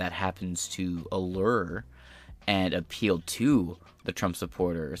event that happens to allure and appeal to the Trump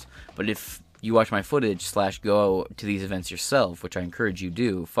supporters. But if you watch my footage / go to these events yourself, which I encourage you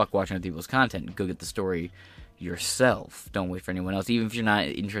do, fuck watching other people's content, go get the story yourself. Don't wait for anyone else. Even if you're not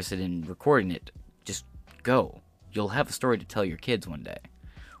interested in recording it, just go. You'll have a story to tell your kids one day.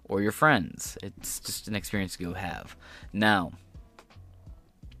 Or your friends. It's just an experience to go have. Now,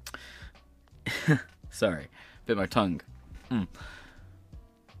 sorry, bit my tongue.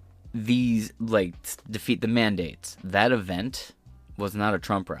 These, like, Defeat the Mandates. That event was not a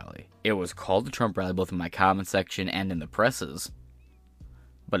Trump rally. It was called a Trump rally, both in my comment section and in the presses.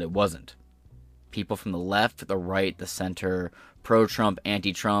 But it wasn't. People from the left, the right, the center, pro-Trump,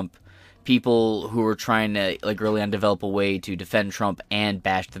 anti-Trump, people who were trying to, like, early on develop a way to defend Trump and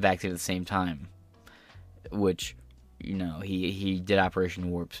bash the vaccine at the same time. Which, you know, he did Operation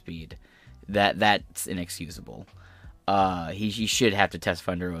Warp Speed. That's inexcusable. He should have to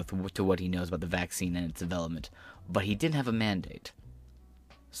testify under oath to what he knows about the vaccine and its development. But he didn't have a mandate.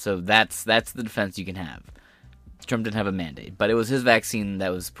 So that's the defense you can have. Trump didn't have a mandate. But it was his vaccine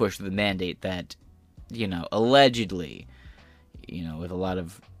that was pushed with the mandate that, you know, allegedly, you know, with a lot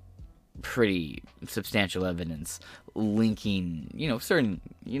of pretty substantial evidence linking, you know, certain,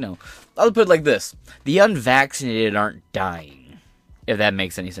 you know, I'll put it like this. The unvaccinated aren't dying, if that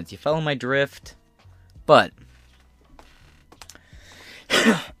makes any sense. You follow my drift? But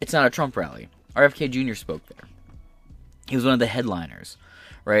it's not a Trump rally. RFK Jr. spoke there. He was one of the headliners,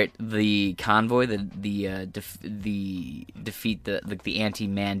 right? The convoy, the defeat the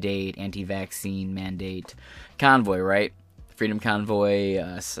anti-mandate, anti-vaccine mandate convoy, right? Freedom Convoy,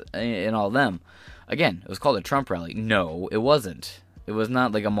 and all of them. Again, it was called a Trump rally. No, it wasn't. It was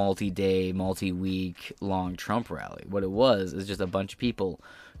not like a multi-day, multi-week long Trump rally. What it was is just a bunch of people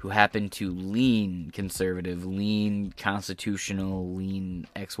who happened to lean conservative, lean constitutional, lean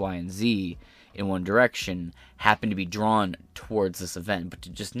X, Y, and Z in one direction, happened to be drawn towards this event. But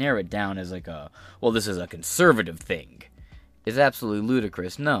to just narrow it down as like this is a conservative thing, is absolutely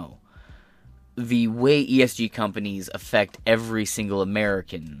ludicrous. No. The way ESG companies affect every single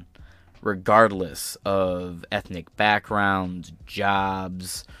American, regardless of ethnic background,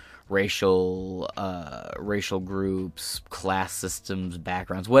 jobs, racial groups, class systems,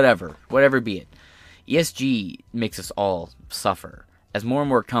 backgrounds, whatever be it. ESG makes us all suffer. As more and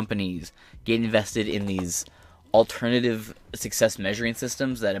more companies get invested in these alternative success measuring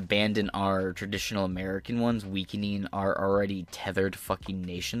systems that abandon our traditional American ones, weakening our already tethered fucking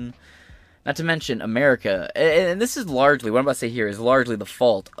nation. Not to mention America, and this is largely, what I'm about to say here is largely the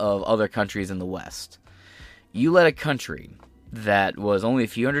fault of other countries in the West. You let a country that was only a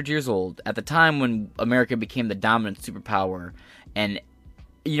few hundred years old, at the time when America became the dominant superpower, and,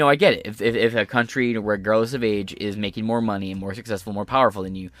 you know, I get it. If a country, regardless of age, is making more money and more successful, more powerful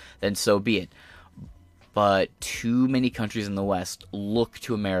than you, then so be it. But too many countries in the West look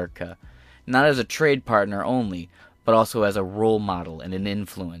to America, not as a trade partner only, but also as a role model and an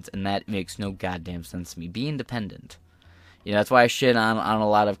influence, and that makes no goddamn sense to me. Be independent. You know, that's why I shit on a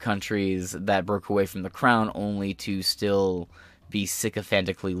lot of countries that broke away from the crown only to still be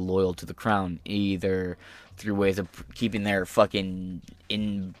sycophantically loyal to the crown, either through ways of keeping their fucking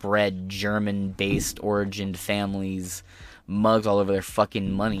inbred German-based origined families mugs all over their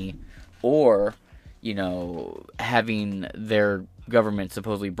fucking money, or, you know, having their government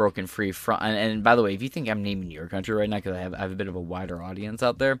supposedly broken free from, and by the way, if you think I'm naming your country right now because I have a bit of a wider audience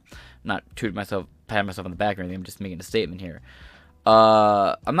out there, I'm not patting myself on the back or anything, I'm just making a statement here.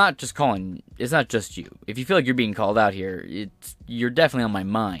 I'm not just calling, it's not just you. If you feel like you're being called out here, you're definitely on my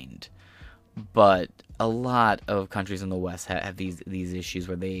mind. But a lot of countries in the West have these issues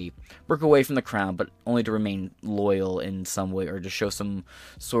where they break away from the crown, but only to remain loyal in some way or to show some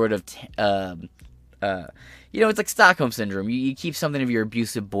sort of you know, it's like Stockholm Syndrome. You keep something of your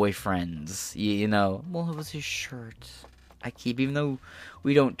abusive boyfriends. You know, well, it was his shirt. I keep, even though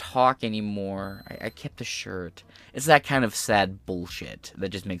we don't talk anymore, I kept the shirt. It's that kind of sad bullshit that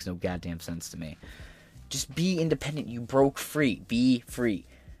just makes no goddamn sense to me. Just be independent. You broke free. Be free.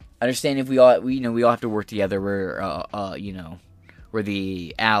 Understand if we all have to work together. We're, you know, we're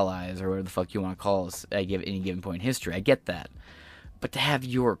the allies or whatever the fuck you want to call us at any given point in history. I get that. But to have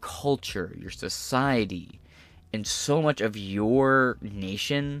your culture, your society, and so much of your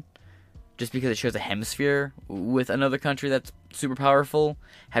nation, just because it shares a hemisphere with another country that's super powerful,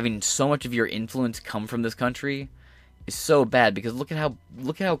 having so much of your influence come from this country is so bad. Because look at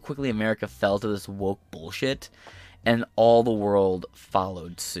how quickly America fell to this woke bullshit, and all the world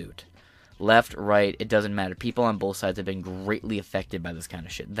followed suit. Left, right, it doesn't matter. People on both sides have been greatly affected by this kind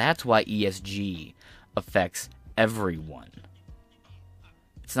of shit. That's why ESG affects everyone.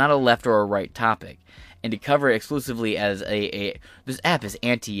 It's not a left or a right topic. And to cover it exclusively as this app is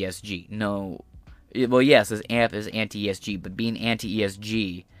anti-ESG. No, well, yes, this app is anti-ESG, but being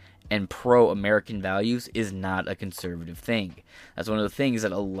anti-ESG and pro-American values is not a conservative thing. That's one of the things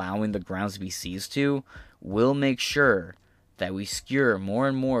that allowing the grounds to be seized to will make sure that we skewer more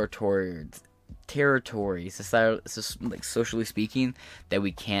and more towards territory, like socially speaking, that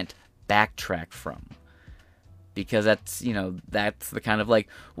we can't backtrack from. Because that's, you know, that's the kind of like,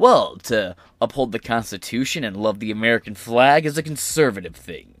 well, to uphold the Constitution and love the American flag is a conservative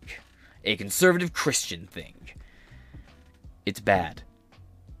thing. A conservative Christian thing. It's bad.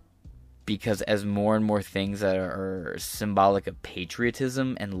 because as more and more things that are symbolic of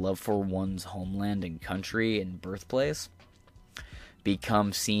patriotism and love for one's homeland and country and birthplace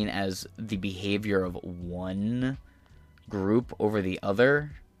become seen as the behavior of one group over the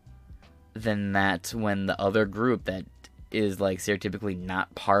other, then that's when the other group that is like stereotypically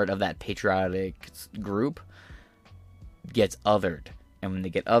not part of that patriotic group gets othered. And when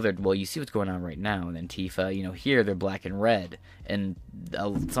they get othered, well, you see what's going on right now in Antifa. You know, here they're black and red, and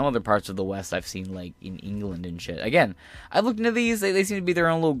some other parts of the West I've seen, like in England and shit. Again, I've looked into these. They seem to be their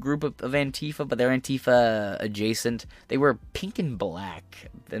own little group of Antifa, but they're Antifa adjacent. They wear pink and black,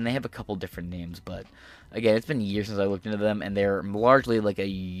 and they have a couple different names. But again, it's been years since I looked into them, and they're largely like a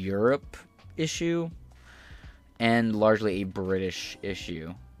Europe issue and largely a British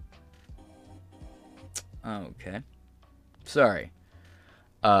issue. Okay, sorry.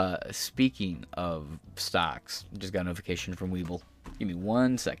 Speaking of stocks, just got a notification from Weeble. Give me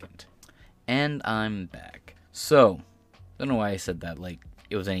 1 second. And I'm back. So, don't know why I said that like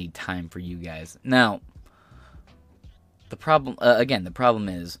it was any time for you guys. Now, the problem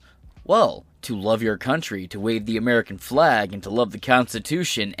is, well, to love your country, to wave the American flag, and to love the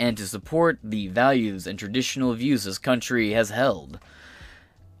Constitution, and to support the values and traditional views this country has held,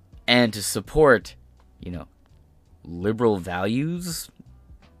 and to support, liberal values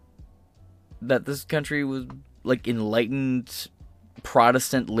that this country was, like, enlightened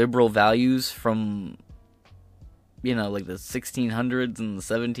Protestant liberal values from, like the 1600s and the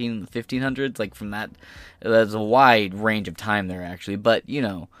 1700s and the 1500s, like from that. There's a wide range of time there, actually, but,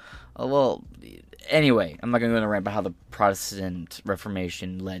 well, anyway, I'm not going to go into a rant about how the Protestant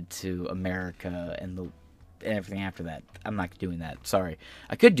Reformation led to America and everything after that. I'm not doing that, sorry.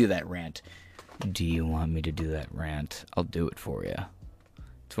 I could do that rant. Do you want me to do that rant? I'll do it for you.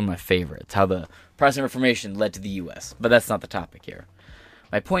 It's one of my favorites, how the Protestant Reformation led to the U.S., but that's not the topic here.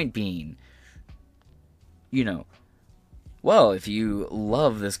 My point being, well, if you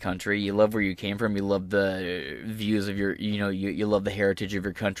love this country, you love where you came from, you love the views of your, you love the heritage of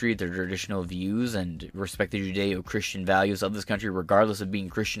your country, the traditional views, and respect the Judeo-Christian values of this country, regardless of being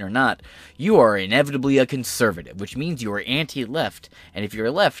Christian or not, you are inevitably a conservative, which means you are anti-left, and if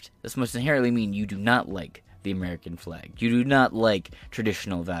you're left, this must inherently mean you do not like the American flag. You do not like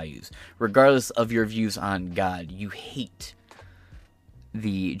traditional values. Regardless of your views on God, you hate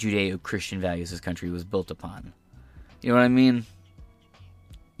the Judeo-Christian values this country was built upon. You know what I mean?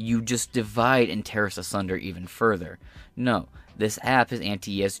 You just divide and tear us asunder even further. No, this app is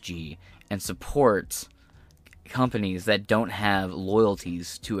anti-ESG and supports companies that don't have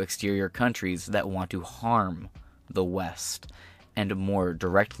loyalties to exterior countries that want to harm the West, and more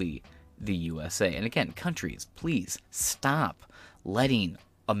directly, the USA. And again, countries, please stop letting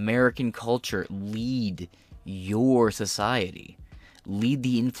American culture lead your society. Lead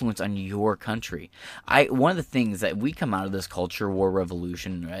the influence on your country. One of the things that we come out of this culture war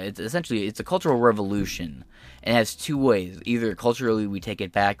revolution, right? It's a cultural revolution, and it has two ways. Either culturally we take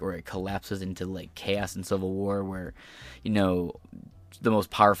it back, or it collapses into like chaos and civil war, where the most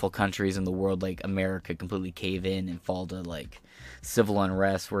powerful countries in the world, like America, completely cave in and fall to like civil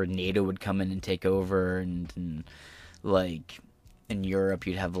unrest, where NATO would come in and take over, and like in Europe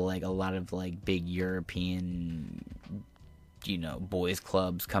you'd have like a lot of like big European boys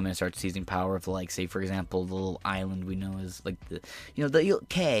clubs come in and start seizing power of, like, say for example, the little island we know as like the the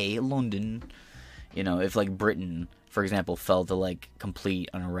UK, London. If like Britain, for example, fell to like complete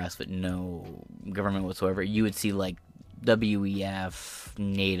unrest with no government whatsoever, you would see like WEF,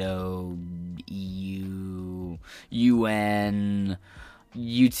 NATO, EU, UN.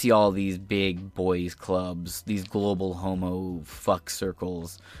 You'd see all these big boys clubs, these global homo fuck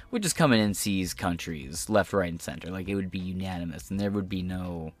circles, would just come in and seize countries left, right, and center. Like, it would be unanimous, and there would be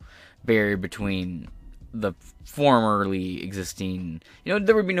no barrier between the formerly existing,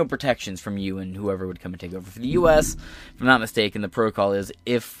 there would be no protections from you and whoever would come and take over. For the U.S., if I'm not mistaken, the protocol is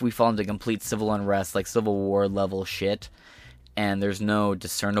if we fall into complete civil unrest, like Civil War level shit, and there's no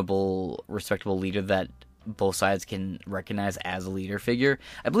discernible, respectable leader that both sides can recognize as a leader figure,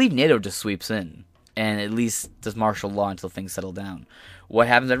 I believe NATO just sweeps in and at least does martial law until things settle down. What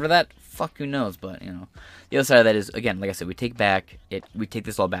happens after that? Fuck, who knows? But the other side of that is, again, like I said, we take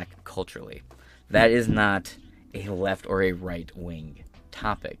this all back culturally. That is not a left or a right wing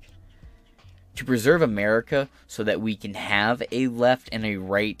topic. To preserve America so that we can have a left and a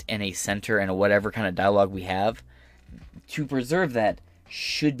right and a center and a whatever kind of dialogue we have, to preserve that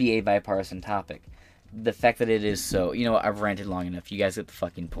should be a bipartisan topic. The fact that it is so, I've ranted long enough. You guys get the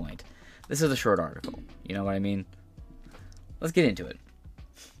fucking point. This is a short article. You know what I mean? Let's get into it.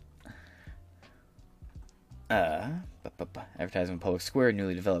 Advertising Public Square,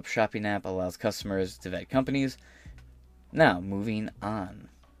 newly developed shopping app, allows customers to vet companies. Now, moving on.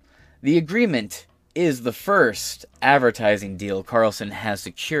 The agreement is the first advertising deal Carlson has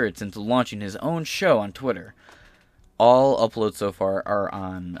secured since launching his own show on Twitter. All uploads so far are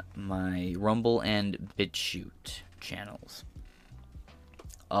on my Rumble and BitChute channels.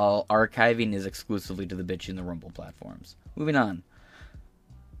 All archiving is exclusively to the BitChute and the Rumble platforms. Moving on.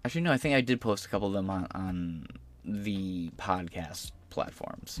 Actually, no, I think I did post a couple of them on the podcast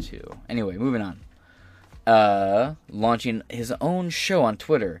platforms, too. Anyway, moving on. Launching his own show on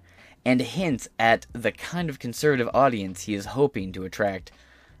Twitter, and hints at the kind of conservative audience he is hoping to attract.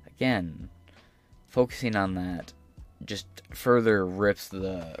 Again, focusing on that just further rips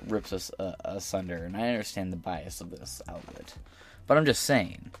us asunder, and I understand the bias of this outlet. But I'm just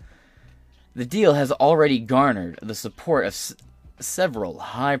saying, the deal has already garnered the support of several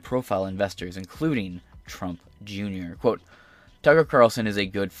high-profile investors, including Trump Jr. Quote, Tucker Carlson is a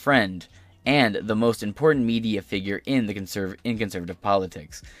good friend and the most important media figure in conservative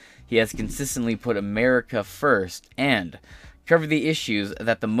politics. He has consistently put America first and covered the issues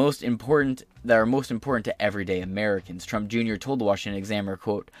that are most important to everyday Americans. Trump Jr. told the Washington Examiner,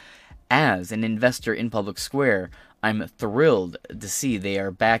 quote, as an investor in Public Square, I'm thrilled to see they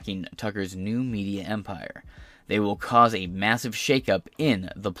are backing Tucker's new media empire. They will cause a massive shakeup in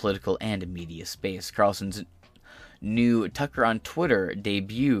the political and media space. Carlson's new Tucker on Twitter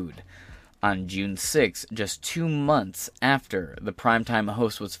debuted on June 6, just 2 months after the primetime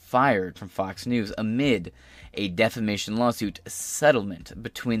host was fired from Fox News amid a defamation lawsuit settlement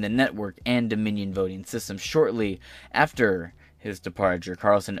between the network and Dominion voting system. Shortly after his departure,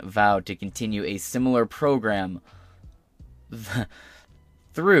 Carlson vowed to continue a similar program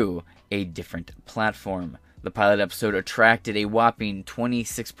through a different platform. The pilot episode attracted a whopping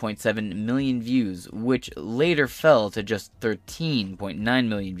 26.7 million views, which later fell to just 13.9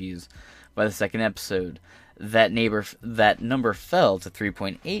 million views by the second episode. That number fell to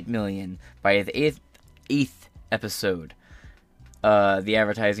 3.8 million by the eighth episode. The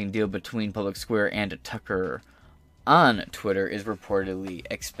advertising deal between Public Square and Tucker on Twitter is reportedly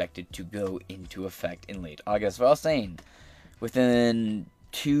expected to go into effect in late August. But I was saying, within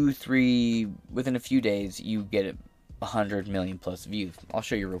a few days, you get 100 million plus views. I'll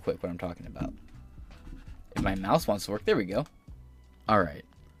show you real quick what I'm talking about. If my mouse wants to work, there we go. Alright,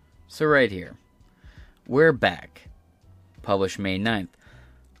 so right here, we're back. Published May 9th.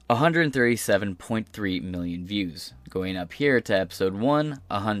 137.3 million views. Going up here to episode 1,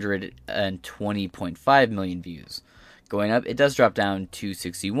 120.5 million views. Going up, it does drop down to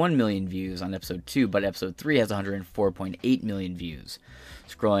 61 million views on episode 2, but episode 3 has 104.8 million views.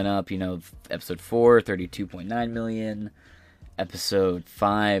 Scrolling up, episode 4, 32.9 million. Episode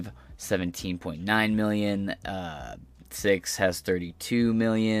 5, 17.9 million. 6 has 32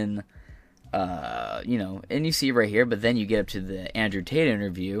 million. And you see right here, but then you get up to the Andrew Tate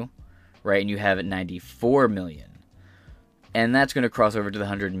interview, right, and you have it 94 million. And that's going to cross over to the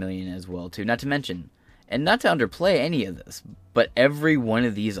 100 million as well, too. Not to mention, and not to underplay any of this, but every one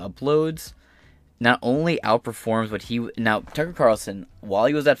of these uploads not only outperforms what now, Tucker Carlson, while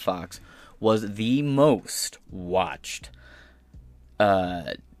he was at Fox, was the most watched,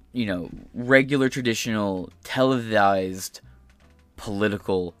 regular, traditional, televised,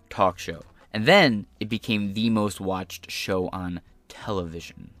 political talk show. And then it became the most watched show on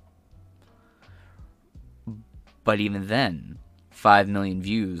television. But even then, 5 million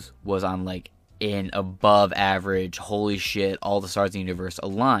views was on an above average, holy shit, all the stars in the universe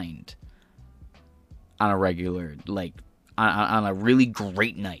aligned on a regular, on a really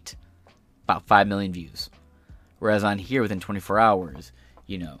great night. About 5 million views. Whereas on here, within 24 hours,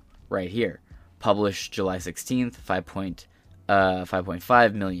 right here, published July 16th,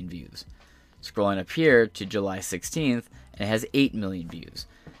 5.5 million views. Scrolling up here to July 16th, and it has 8 million views.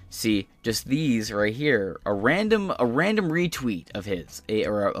 See, just these right here, a random retweet of his,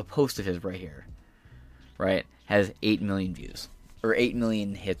 or a post of his right here, right, has 8 million views, or 8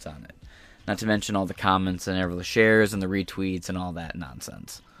 million hits on it. Not to mention all the comments and all the shares and the retweets and all that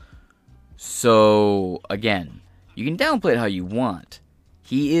nonsense. So, again, you can downplay it how you want.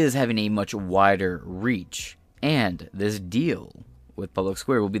 He is having a much wider reach, and this deal with Public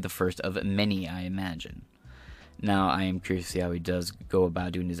Square will be the first of many, I imagine. Now, I am curious to see how he does go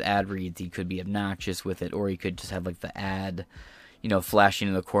about doing his ad reads. He could be obnoxious with it, or he could just have the ad, flashing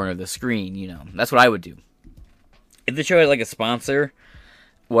in the corner of the screen. That's what I would do. If the show had a sponsor,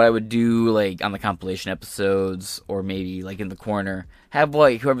 what I would do on the compilation episodes, or maybe in the corner, have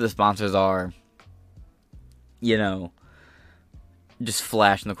whoever the sponsors are, just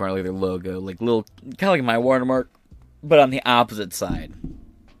flash in the corner like their logo, like little, kind of like my watermark, but on the opposite side.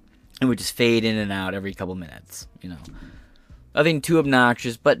 It would just fade in and out every couple minutes, you know. Nothing too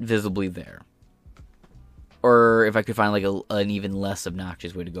obnoxious, but visibly there. Or if I could find like an even less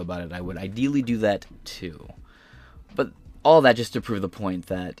obnoxious way to go about it, I would ideally do that too. But all that just to prove the point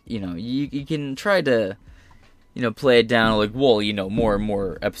that, you know, you can try to, you know, play it down like, well, you know, more and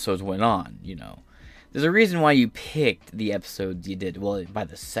more episodes went on, you know. There's a reason why you picked the episodes you did. Well, by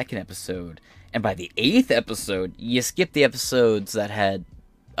the 2nd episode and by the 8th episode, you skipped the episodes that had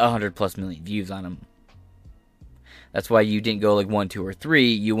 100+ million views on them. That's why you didn't go like 1, 2, or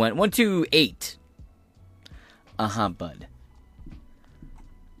 3. You went 1, 2, 8. Bud.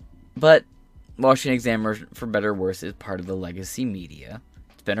 But Washington Examiner, for better or worse, is part of the legacy media.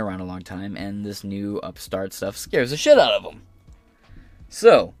 It's been around a long time, and this new upstart stuff scares the shit out of them.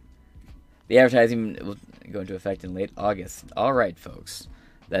 So, the advertising will go into effect in late August. Alright, folks.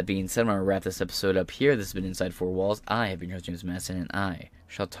 That being said, I'm going to wrap this episode up here. This has been Inside Four Walls. I have been your host, James Madison, and I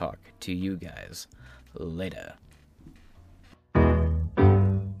shall talk to you guys later.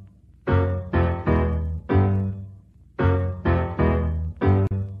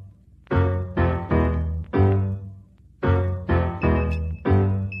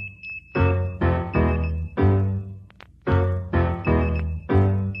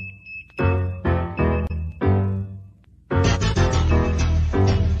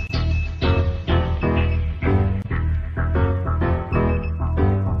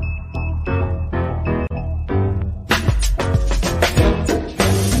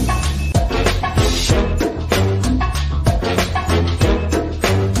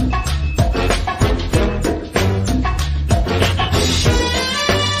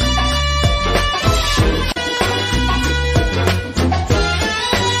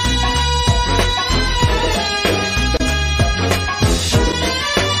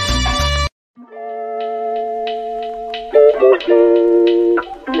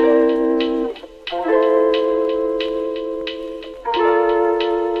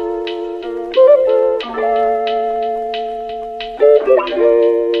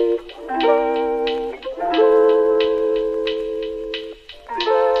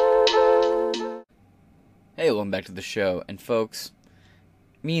 Hey, welcome back to the show. And folks,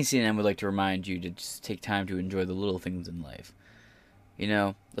 me and CNN would like to remind you to just take time to enjoy the little things in life. You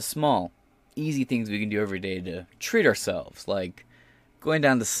know, the small, easy things we can do every day to treat ourselves, like going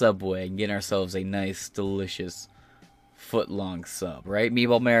down the Subway and getting ourselves a nice, delicious, foot-long sub, right?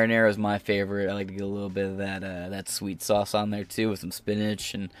 Meatball marinara is my favorite. I like to get a little bit of that sweet sauce on there, too, with some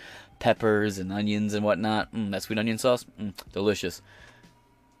spinach and peppers and onions and whatnot. That sweet onion sauce, delicious.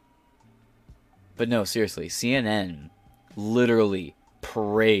 But no, seriously, CNN literally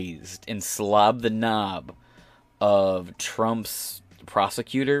praised and slobbed the knob of Trump's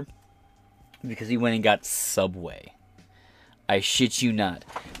prosecutor because he went and got Subway. I shit you not.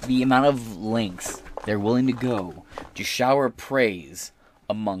 The amount of lengths they're willing to go to shower praise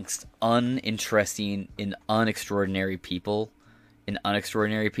amongst uninteresting and unextraordinary people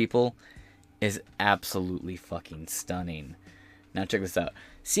is absolutely fucking stunning. Now check this out.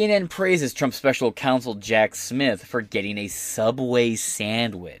 CNN praises Trump special counsel Jack Smith for getting a Subway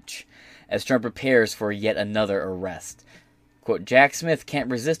sandwich as Trump prepares for yet another arrest. Quote, Jack Smith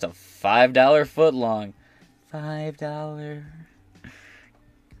can't resist a $5 footlong. $5.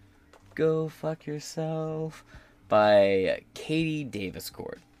 Go fuck yourself. By Katie Davis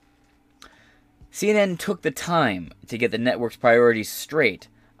Court. CNN took the time to get the network's priorities straight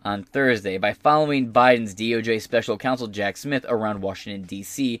on Thursday by following Biden's DOJ special counsel Jack Smith around Washington,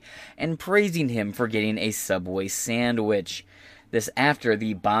 D.C. and praising him for getting a Subway sandwich. This after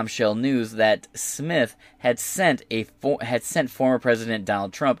the bombshell news that Smith had sent former President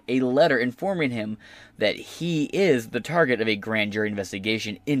Donald Trump a letter informing him that he is the target of a grand jury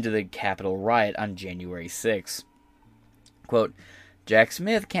investigation into the Capitol riot on January 6. Quote, Jack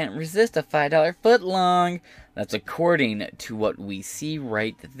Smith can't resist a $5 footlong. That's according to what we see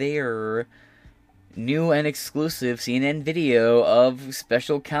right there. New and exclusive CNN video of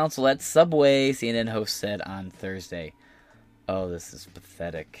special counsel at Subway, CNN host said on Thursday. Oh, this is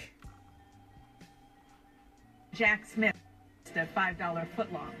pathetic. Jack Smith, a $5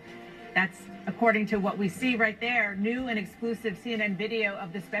 footlong. That's according to what we see right there. New and exclusive CNN video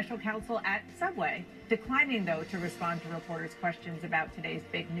of the special counsel at Subway, declining, though, to respond to reporters' questions about today's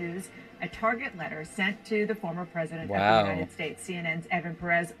big news. A target letter sent to the former president of the United States. CNN's Evan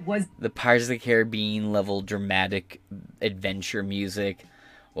Perez was... The Pirates of the Caribbean level dramatic adventure music,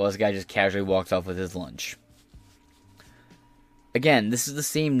 while this guy just casually walks off with his lunch. Again, this is the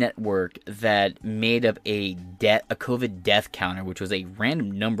same network that made up a COVID death counter, which was a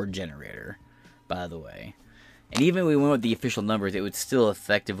random number generator, by the way. And even if we went with the official numbers, it would still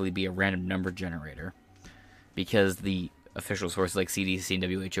effectively be a random number generator, because the official sources like CDC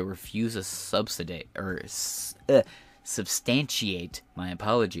and WHO refuse to substantiate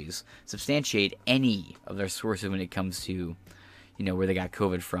any of their sources when it comes to, where they got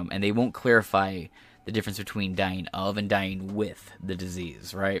COVID from, and they won't clarify the difference between dying of and dying with the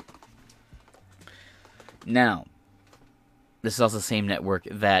disease, right? Now, this is also the same network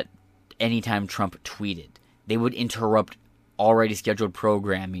that anytime Trump tweeted, they would interrupt already scheduled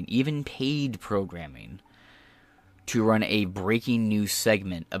programming, even paid programming, to run a breaking news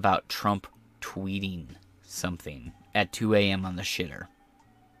segment about Trump tweeting something at 2 a.m. on the shitter.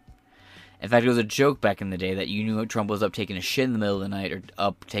 In fact, it was a joke back in the day that you knew Trump was up taking a shit in the middle of the night, or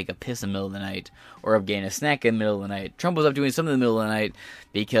up take a piss in the middle of the night, or up getting a snack in the middle of the night. Trump was up doing something in the middle of the night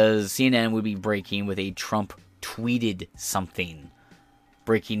because CNN would be breaking with a Trump tweeted something.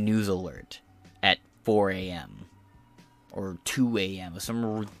 Breaking news alert at 4 a.m. or 2 a.m. or some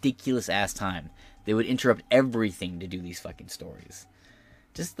ridiculous ass time. They would interrupt everything to do these fucking stories.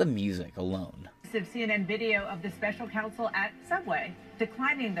 Just the music alone. CNN video of the special counsel at Subway,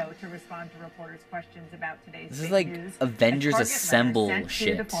 declining, though, to respond to reporters' questions about today's This is like news. Avengers Assemble sent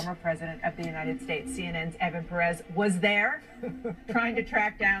shit. To the former president of the United States. CNN's Evan Perez was there trying to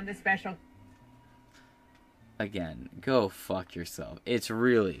track down the special. Again, go fuck yourself. It's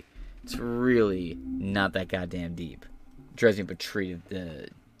really not that goddamn deep. It drives me up a tree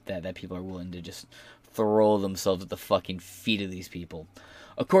that people are willing to just throw themselves at the fucking feet of these people.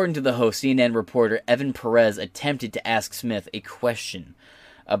 According to the host, CNN reporter Evan Perez attempted to ask Smith a question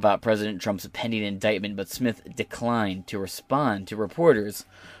about President Trump's pending indictment, but Smith declined to respond to reporters'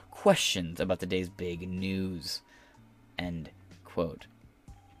 questions about the day's big news. End quote.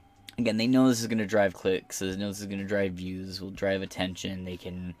 Again, they know this is going to drive clicks, they know this is going to drive views, this will drive attention, they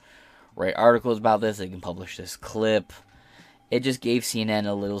can write articles about this, they can publish this clip. It just gave CNN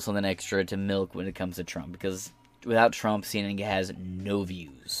a little something extra to milk when it comes to Trump, because without Trump, CNN has no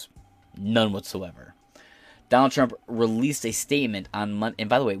views. None whatsoever. Donald Trump released a statement on Monday, and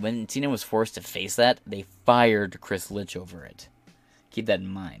by the way, when CNN was forced to face that, they fired Chris Litch over it. Keep that in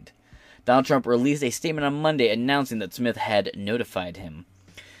mind. Donald Trump released a statement on Monday announcing that Smith had notified him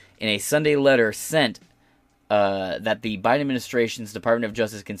in a Sunday letter sent that the Biden administration's Department of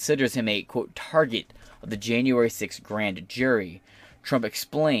Justice considers him a, quote, target of the January 6th grand jury. Trump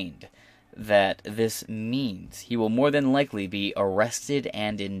explained that this means he will more than likely be arrested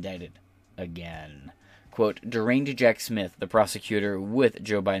and indicted again. Quote, deranged Jack Smith, the prosecutor with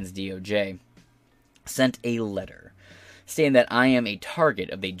Joe Biden's DOJ, sent a letter stating that I am a target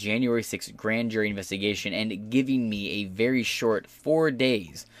of the January 6th grand jury investigation and giving me a very short 4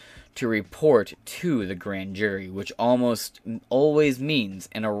 days to report to the grand jury, which almost always means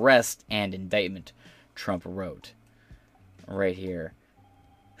an arrest and indictment, Trump wrote. Right here.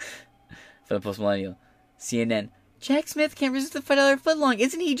 For the post-millennial. CNN. Jack Smith can't resist a $5 footlong.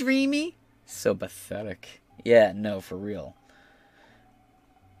 Isn't he dreamy? So pathetic. Yeah, no, for real.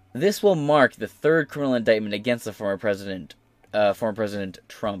 This will mark the third criminal indictment against the former President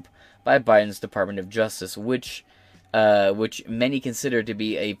Trump by Biden's Department of Justice, which many consider to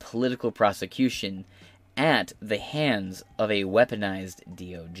be a political prosecution at the hands of a weaponized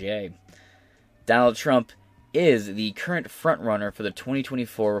DOJ. Donald Trump is the current frontrunner for the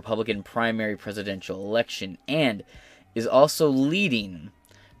 2024 Republican primary presidential election and is also leading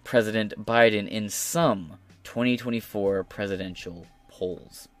President Biden in some 2024 presidential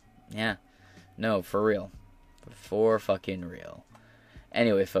polls. Yeah. No, for real. For fucking real.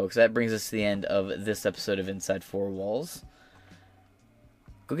 Anyway, folks, that brings us to the end of this episode of Inside Four Walls.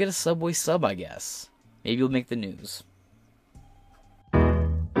 Go get a Subway sub, I guess. Maybe you'll make the news.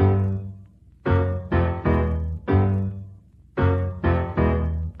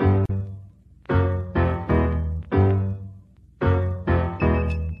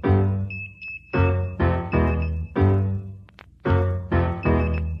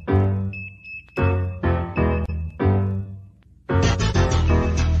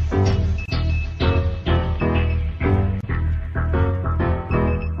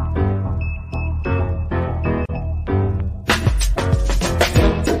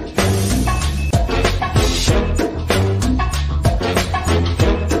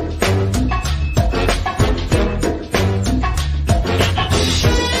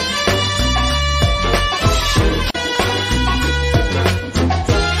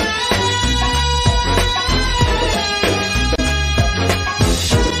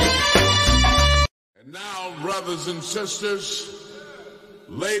 Brothers and sisters,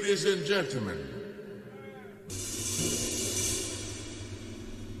 Ladies and gentlemen,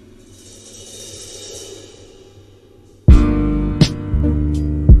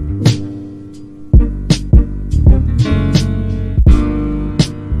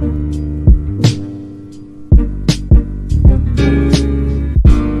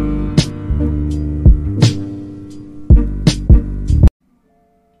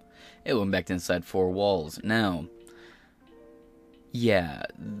 it went back to Inside Four Walls. Now, yeah,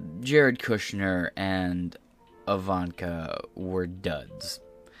 Jared Kushner and Ivanka were duds.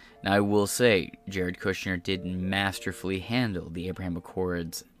 Now, I will say, Jared Kushner did masterfully handle the Abraham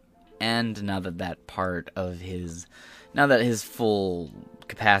Accords, and now that his full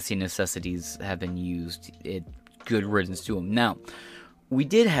capacity necessities have been used, good riddance to him. Now, we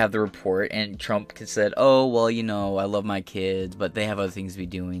did have the report, and Trump said, oh, well, I love my kids, but they have other things to be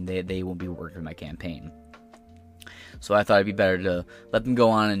doing. They won't be working for my campaign. So I thought it'd be better to let them go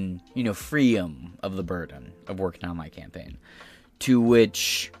on and, free them of the burden of working on my campaign. To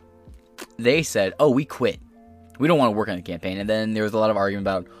which they said, oh, we quit. We don't want to work on the campaign. And then there was a lot of argument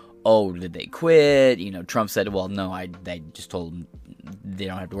about, oh, did they quit? Trump said, well, no, I just told them they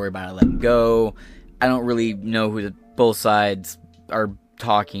don't have to worry about it. Let them go. I don't really know who both sides are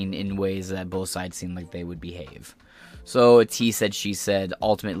talking in ways that both sides seem like they would behave. So it's he said, she said.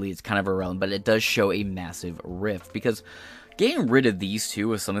 Ultimately, it's kind of irrelevant, but it does show a massive rift, because getting rid of these two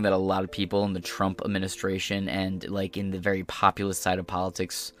was something that a lot of people in the Trump administration and in the very populist side of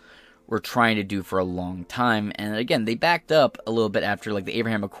politics were trying to do for a long time. And again, they backed up a little bit after the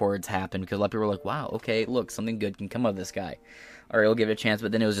Abraham Accords happened, because a lot of people were like, wow, okay, look, something good can come of this guy. All right, we'll give it a chance.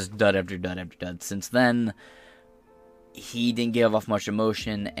 But then it was just dud after dud after dud. Since then, he didn't give off much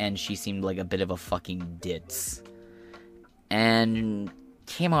emotion, and she seemed like a bit of a fucking ditz. And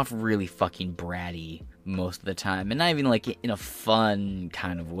came off really fucking bratty most of the time. And not even in a fun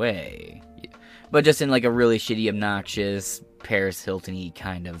kind of way. But just in a really shitty, obnoxious, Paris Hilton-y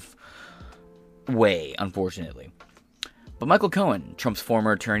kind of way, unfortunately. But Michael Cohen, Trump's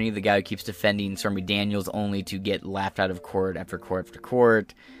former attorney, the guy who keeps defending Stormy Daniels only to get laughed out of court after court after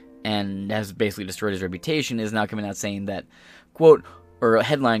court, and has basically destroyed his reputation, is now coming out saying that, quote, or a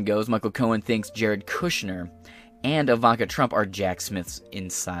headline goes, Michael Cohen thinks Jared Kushner and Ivanka Trump are Jack Smith's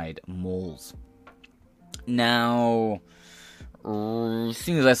inside moles. Now, as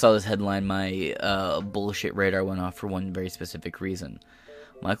soon as I saw this headline, my bullshit radar went off for one very specific reason.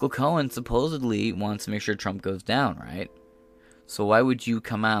 Michael Cohen supposedly wants to make sure Trump goes down, right? So why would you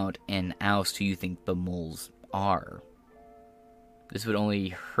come out and oust who you think the moles are? This would only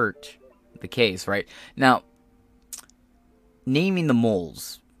hurt the case, right? Now, naming the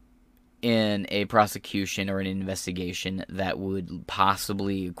moles in a prosecution or an investigation that would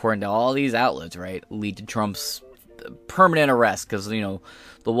possibly, according to all these outlets, right, lead to Trump's permanent arrest, because, the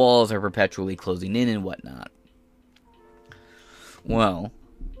walls are perpetually closing in and whatnot. Well,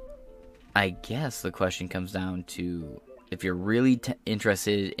 I guess the question comes down to, if you're really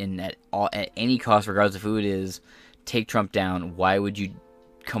interested in at any cost, regardless of who it is, take Trump down, why would you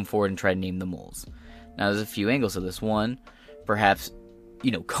come forward and try to name the moles? Now, there's a few angles of this. One, perhaps,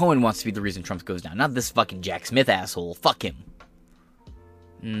 Cohen wants to be the reason Trump goes down, not this fucking Jack Smith asshole. Fuck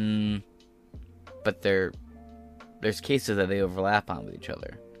him. But there's cases that they overlap on with each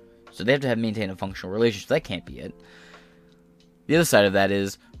other. So they have to maintain a functional relationship. That can't be it. The other side of that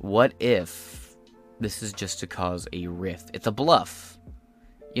is, what if this is just to cause a rift? It's a bluff.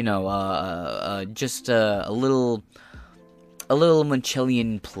 Just a little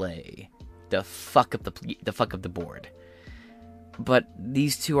Machiavellian play to fuck up the board. But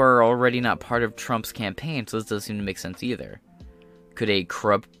these two are already not part of Trump's campaign, so this doesn't seem to make sense either. Could a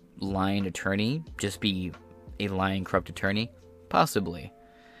corrupt, lying attorney just be a lying, corrupt attorney? Possibly.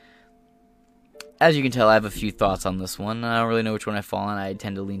 As you can tell, I have a few thoughts on this one. I don't really know which one I fall on. I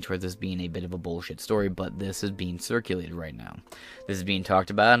tend to lean towards this being a bit of a bullshit story, but this is being circulated right now. This is being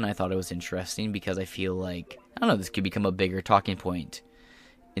talked about, and I thought it was interesting because I feel like, this could become a bigger talking point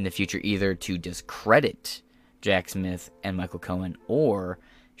in the future, either to discredit Jack Smith and Michael Cohen, or,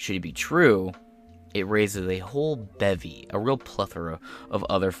 should it be true, it raises a whole bevy, a real plethora of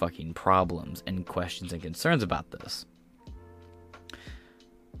other fucking problems and questions and concerns about this.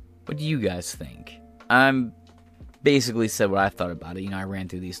 What do you guys think? I'm basically said what I thought about it. I ran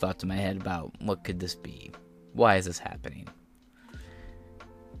through these thoughts in my head about what could this be? Why is this happening?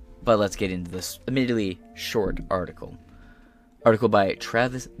 But let's get into this admittedly short article. Article by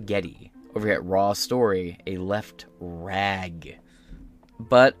Travis Getty over here at Raw Story, a left rag.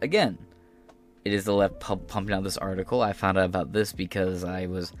 But again, it is the left pumping out this article. I found out about this because I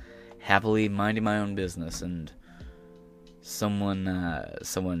was happily minding my own business, and Someone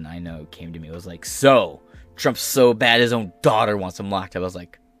I know came to me and was like, so, Trump's so bad his own daughter wants him locked up. I was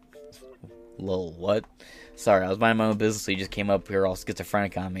like, lol, what? Sorry, I was minding my own business, so you just came up here all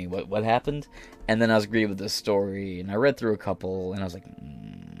schizophrenic on me. What happened? And then I was agreed with this story, and I read through a couple, and I was like,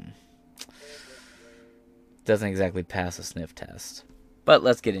 doesn't exactly pass a sniff test. But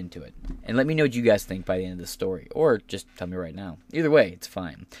let's get into it. And let me know what you guys think by the end of the story. Or just tell me right now. Either way, it's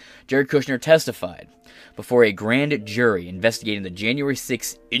fine. Jared Kushner testified before a grand jury investigating the January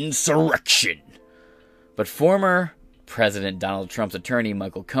 6th insurrection. But former President Donald Trump's attorney,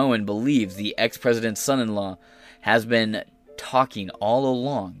 Michael Cohen, believes the ex-president's son-in-law has been talking all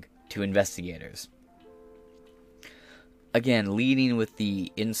along to investigators. Again, leading with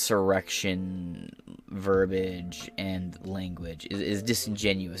the insurrection verbiage and language is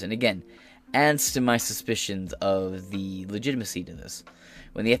disingenuous, and again, adds to my suspicions of the legitimacy to this.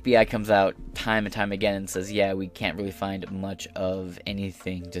 When the FBI comes out time and time again and says, yeah, we can't really find much of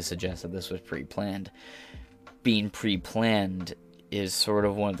anything to suggest that this was pre-planned, being pre-planned is sort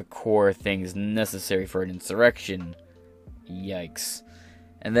of one of the core things necessary for an insurrection. Yikes.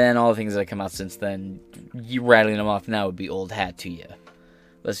 And then all the things that come out since then, you rattling them off now would be old hat to you.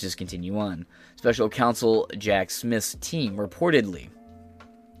 Let's just continue on. Special counsel Jack Smith's team reportedly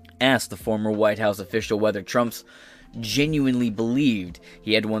asked the former White House official whether Trump's genuinely believed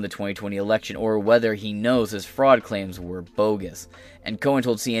he had won the 2020 election or whether he knows his fraud claims were bogus. And Cohen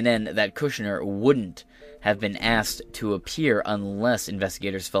told CNN that Kushner wouldn't have been asked to appear unless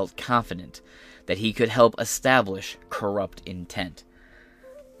investigators felt confident that he could help establish corrupt intent.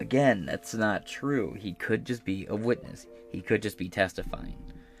 Again, that's not true. He could just be a witness. He could just be testifying.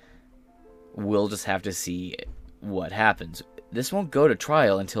 We'll just have to see what happens. This won't go to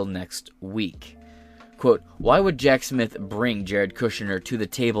trial until next week. Quote, why would Jack Smith bring Jared Kushner to the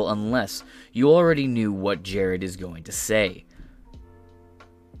table unless you already knew what Jared is going to say?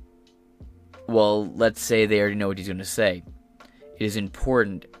 Well, let's say they already know what he's going to say. It is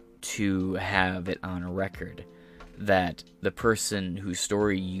important to have it on a record that the person whose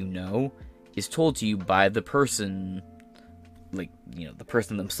story you know is told to you by the person, the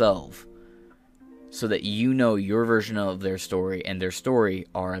person themselves, so that you know your version of their story and their story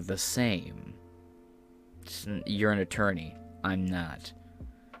are the same. You're an attorney. I'm not.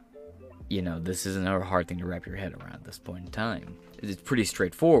 This isn't a hard thing to wrap your head around at this point in time. It's pretty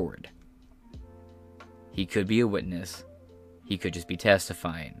straightforward. He could be a witness. He could just be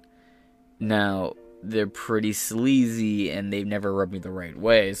testifying. Now, they're pretty sleazy, and they've never rubbed me the right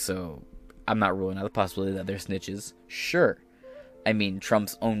way, so I'm not ruling out the possibility that they're snitches. Sure. I mean,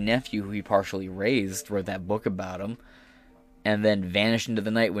 Trump's own nephew, who he partially raised, wrote that book about him, and then vanished into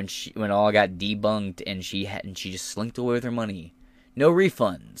the night when all got debunked, and she just slinked away with her money. No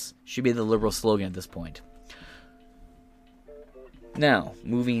refunds. Should be the liberal slogan at this point. Now,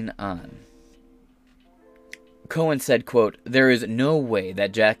 moving on. Cohen said, quote, there is no way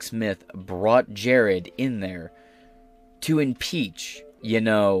that Jack Smith brought Jared in there to impeach,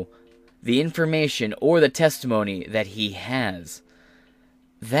 the information or the testimony that he has.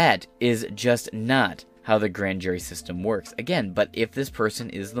 That is just not how the grand jury system works. Again, but if this person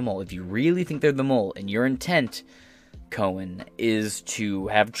is the mole, if you really think they're the mole, and your intent, Cohen, is to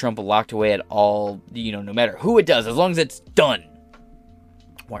have Trump locked away at all, no matter who it does, as long as it's done,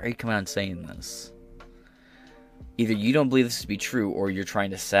 why are you coming out and saying this? Either you don't believe this to be true, or you're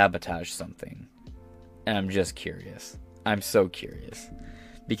trying to sabotage something. And I'm just curious. I'm so curious.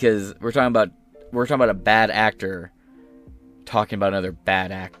 Because we're talking about a bad actor talking about another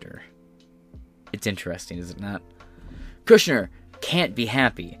bad actor. It's interesting, is it not? Kushner can't be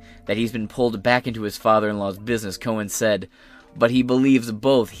happy that he's been pulled back into his father-in-law's business, Cohen said, but he believes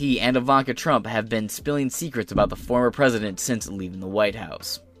both he and Ivanka Trump have been spilling secrets about the former president since leaving the White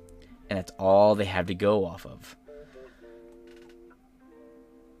House. And that's all they have to go off of.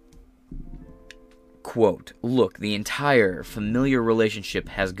 Quote, look, the entire familiar relationship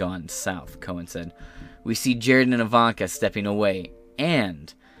has gone south, Cohen said. We see Jared and Ivanka stepping away,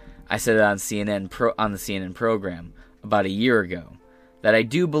 and I said it on on the CNN program about a year ago, that I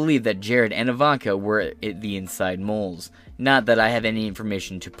do believe that Jared and Ivanka were the inside moles, not that I have any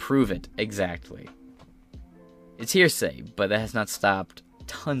information to prove it exactly. It's hearsay, but that has not stopped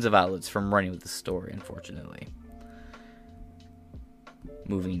tons of outlets from running with the story, unfortunately.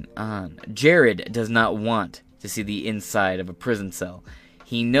 Moving on. Jared does not want to see the inside of a prison cell.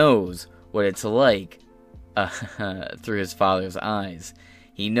 He knows what it's like through his father's eyes.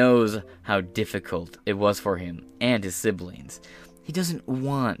 He knows how difficult it was for him and his siblings. He doesn't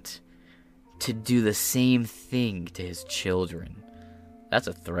want to do the same thing to his children. That's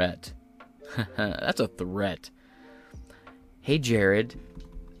a threat. That's a threat. Hey, Jared.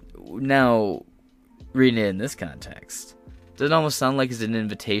 Now, reading it in this context, does it almost sound like it's an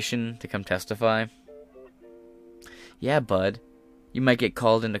invitation to come testify? Yeah, bud. You might get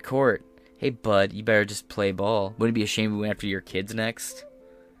called into court. Hey, bud, you better just play ball. Wouldn't it be a shame if we went after your kids next?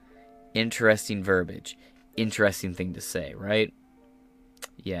 Interesting verbiage. Interesting thing to say, right?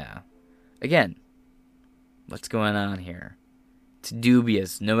 Yeah. Again, what's going on here? It's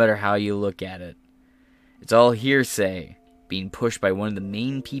dubious, no matter how you look at it. It's all hearsay, being pushed by one of the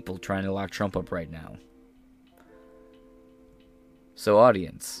main people trying to lock Trump up right now. So,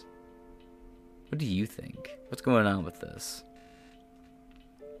 audience, what do you think? What's going on with this?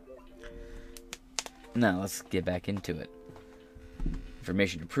 Now, let's get back into it.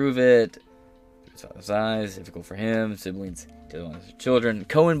 Information to prove it. Size, difficult for him. Siblings, children.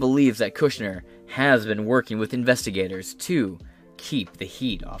 Cohen believes that Kushner has been working with investigators to keep the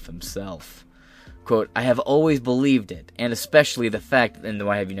heat off himself. Quote, I have always believed it, and especially the fact, and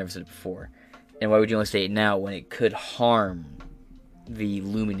why have you never said it before? And why would you only say it now when it could harm the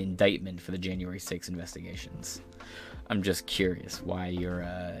looming indictment for the January 6th investigations? I'm just curious why you're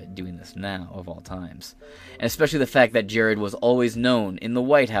doing this now, of all times. And especially the fact that Jared was always known in the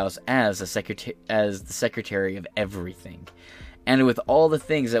White House as the secretary of everything. And with all the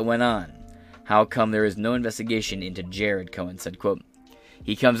things that went on, how come there is no investigation into Jared? Cohen said, quote,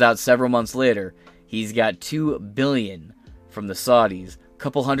 he comes out several months later. He's got $2 billion from the Saudis,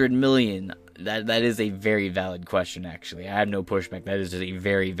 couple $100 million. That is a very valid question, actually. I have no pushback. That is just a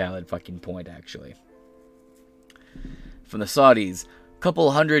very valid fucking point, actually. From the Saudis,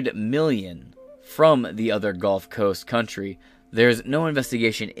 couple $100 million from the other Gulf Coast country. There's no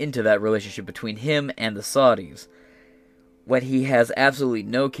investigation into that relationship between him and the Saudis, when he has absolutely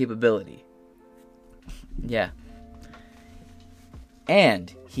no capability. Yeah.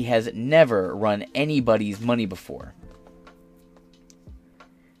 And he has never run anybody's money before.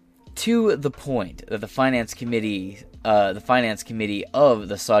 To the point that the finance committee of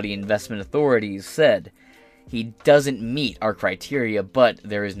the Saudi investment authorities said he doesn't meet our criteria, but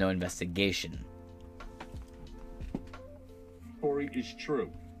there is no investigation. Story is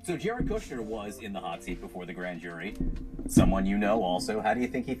true. So Jared Kushner was in the hot seat before the grand jury. Someone you know also. How do you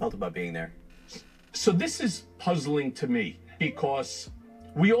think he felt about being there? So this is puzzling to me because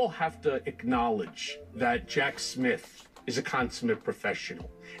we all have to acknowledge that Jack Smith is a consummate professional.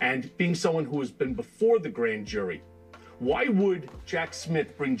 And being someone who has been before the grand jury, why would Jack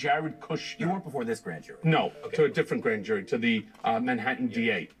Smith bring Jared Kushner? You weren't before this grand jury. No, okay. To a different grand jury, to the Manhattan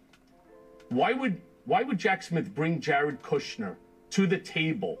DA. Why would Jack Smith bring Jared Kushner to the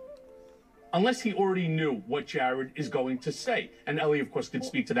table unless he already knew what Jared is going to say? And Ellie, of course, could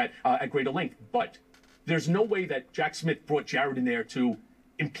speak to that at greater length. But there's no way that Jack Smith brought Jared in there to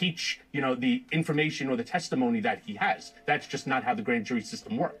impeach, the information or the testimony that he has. That's just not how the grand jury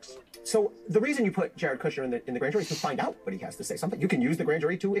system works. So the reason you put Jared Kushner in the grand jury is to find out what he has to say. Something you can use the grand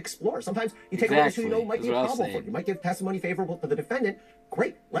jury to explore. Sometimes you take a witness who you know might be a problem for you. You might give testimony favorable to the defendant.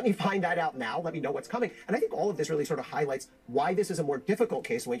 Great. Let me find that out now. Let me know what's coming. And I think all of this really sort of highlights why this is a more difficult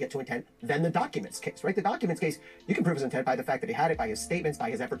case when we get to intent than the documents case, right? The documents case, you can prove his intent by the fact that he had it, by his statements, by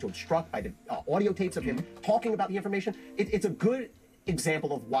his effort to obstruct, by the audio tapes of him talking about the information. It's a good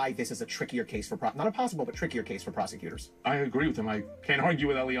example of why this is a trickier case for not impossible, but trickier case for prosecutors. I agree with him. I can't argue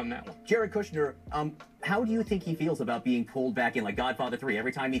with Ellie on that one. Jared Kushner, how do you think he feels about being pulled back in, like Godfather 3?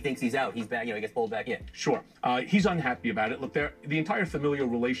 Every time he thinks he's out, he's back. He gets pulled back in. Sure, he's unhappy about it. Look, the entire familial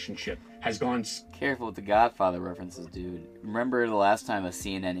relationship has gone. Careful with the Godfather references, dude. Remember the last time a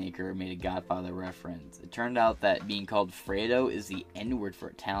CNN anchor made a Godfather reference? It turned out that being called Fredo is the N-word for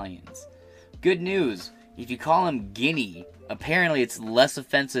Italians. Good news. If you call him Guinea, apparently it's less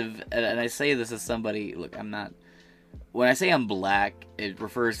offensive, and I say this as somebody, look, when I say I'm black, it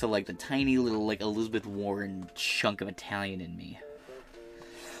refers to, the tiny little, Elizabeth Warren chunk of Italian in me.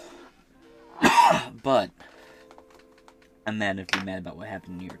 But, I'm mad if you're mad about what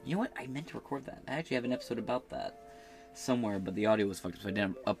happened in New York. You know what? I meant to record that. I actually have an episode about that somewhere, but the audio was fucked up, so I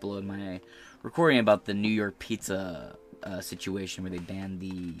didn't upload my recording about the New York pizza situation where they banned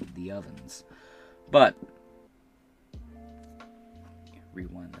the ovens. But,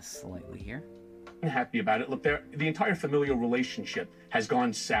 rewind this slightly here. Happy about it. Look, the entire familial relationship has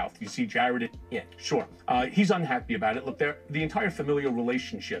gone south. You see Jared, yeah, sure. He's unhappy about it. Look, the entire familial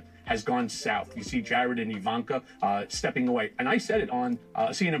relationship has gone south. You see Jared and Ivanka stepping away. And I said it on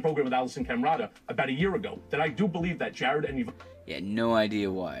a CNN program with Allison Camerata about a year ago, that I do believe that Jared and Ivanka... Yeah, no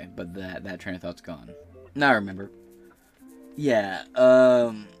idea why, but that train of thought's gone. Now I remember. Yeah,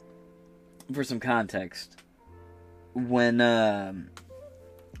 for some context, when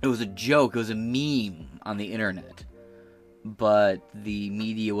it was a joke, it was a meme on the internet, but the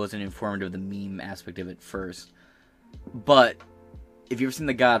media wasn't informed of the meme aspect of it first. But if you've ever seen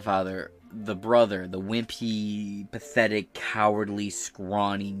The Godfather, the brother, the wimpy, pathetic, cowardly,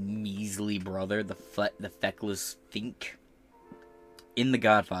 scrawny, measly brother, the feckless think in The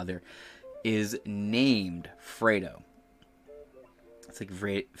Godfather, is named Fredo. It's like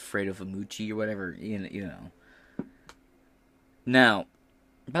Fredo Famucci or whatever, you know. Now,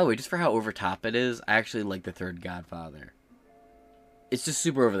 by the way, just for how over top it is, I actually like the third Godfather. It's just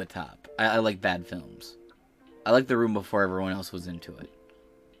super over the top. I like bad films. I like The Room before everyone else was into it.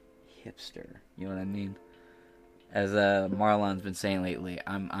 Hipster, you know what I mean? As Marlon's been saying lately,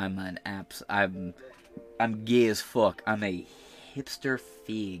 I'm gay as fuck. I'm a hipster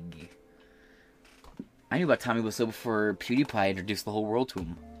fig. I knew about Tommy Wiseau before PewDiePie introduced the whole world to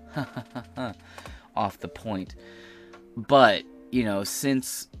him. Off the point. But, you know,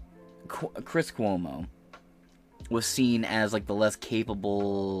 since Chris Cuomo was seen as, like, the less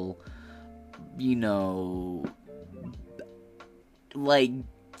capable, you know, like,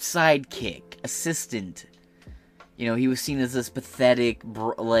 sidekick, assistant. You know, he was seen as this pathetic,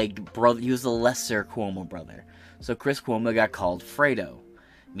 brother. He was the lesser Cuomo brother. So Chris Cuomo got called Fredo.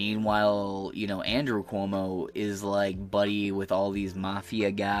 Meanwhile, you know, Andrew Cuomo is, like, buddy with all these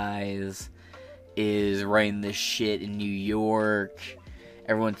mafia guys, is running this shit in New York.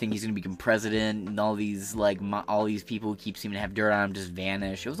 Everyone thinks he's gonna become president, and all these, like, all these people who keep seeming to have dirt on him just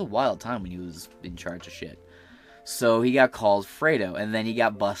vanish. It was a wild time when he was in charge of shit. So he got called Fredo, and then he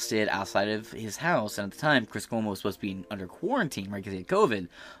got busted outside of his house. And at the time, Chris Cuomo was supposed to be under quarantine, right, because he had COVID,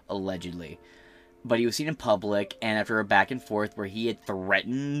 allegedly. But he was seen in public, and after a back and forth where he had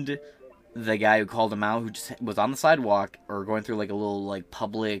threatened the guy who called him out, who just was on the sidewalk, or going through, like, a little, like,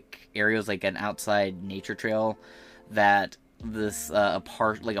 public areas, like an outside nature trail, that this, a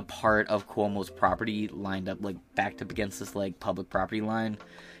part of Cuomo's property lined up, like, backed up against this, like, public property line.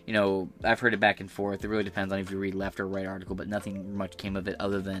 You know, I've heard it back and forth. It really depends on if you read left or right article, but nothing much came of it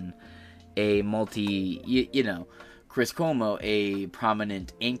other than a you know, Chris Cuomo, a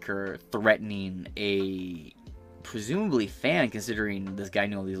prominent anchor, threatening a presumably fan, considering this guy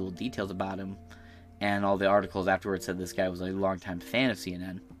knew all these little details about him, and all the articles afterwards said this guy was a longtime fan of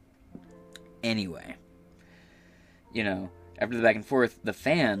CNN. Anyway, you know, after the back and forth, the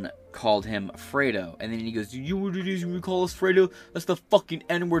fan called him Fredo, and then he goes, "You know what it is when you call us Fredo? That's the fucking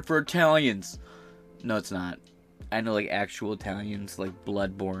N-word for Italians." No, it's not. I know, like, actual Italians, like,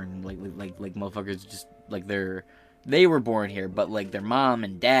 blood-born, like motherfuckers just, like, they were born here, but, like, their mom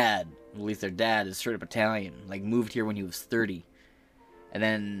and dad, at least their dad, is straight up Italian, like, moved here when he was 30, and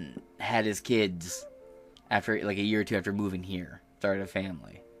then had his kids after, like, a year or two after moving here, started a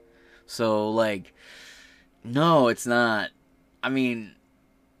family. So, like, no, it's not. I mean,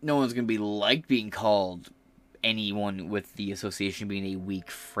 no one's gonna be like being called anyone with the association being a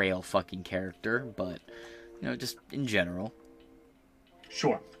weak, frail fucking character, but, you know, just in general.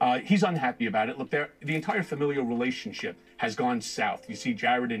 Sure. He's unhappy about it. Look, the entire familial relationship has gone south. You see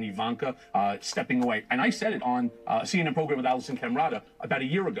Jared and Ivanka stepping away. And I said it on a CNN program with Alison Camerata about a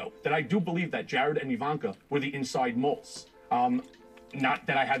year ago, that I do believe that Jared and Ivanka were the inside moles. Not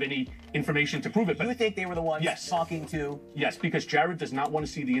that I have any information to prove it, but... You think they were the ones talking to... Yes, because Jared does not want to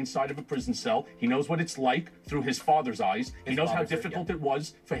see the inside of a prison cell. He knows what it's like through his father's eyes. He knows how difficult it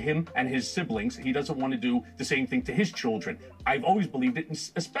was for him and his siblings. He doesn't want to do the same thing to his children. I've always believed it,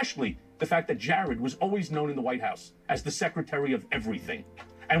 especially the fact that Jared was always known in the White House as the secretary of everything.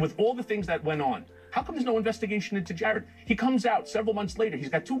 And with all the things that went on, how come there's no investigation into Jared? He comes out several months later. He's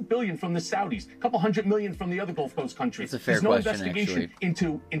got $2 billion from the Saudis, a couple $100 million from the other Gulf Coast countries. It's a fair there's no question, investigation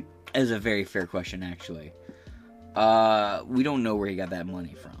actually. It's a very fair question, actually. We don't know where he got that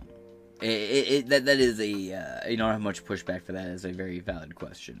money from. That is a you don't have much pushback for that. It's a very valid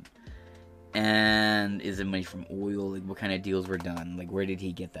question. And is it money from oil? Like, what kind of deals were done? Like, where did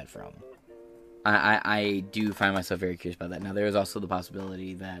he get that from? I do find myself very curious about that. Now, there is also the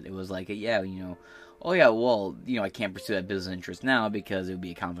possibility that it was like, yeah, you know, oh yeah, well, you know, I can't pursue that business interest now because it would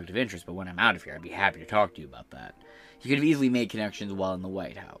be a conflict of interest, but when I'm out of here, I'd be happy to talk to you about that. He could have easily made connections while in the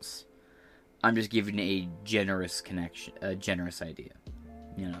White House. I'm just giving a generous connection, a generous idea,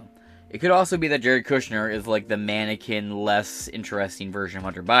 you know. It could also be that Jared Kushner is like the mannequin, less interesting version of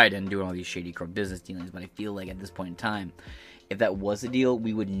Hunter Biden doing all these shady corrupt business dealings, but I feel like at this point in time, if that was a deal,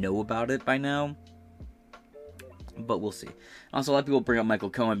 we would know about it by now. But we'll see. Also, a lot of people bring up Michael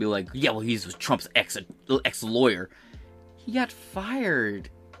Cohen and be like, yeah, well, he's Trump's ex-lawyer. He got fired.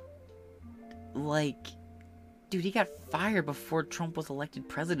 Like, dude, he got fired before Trump was elected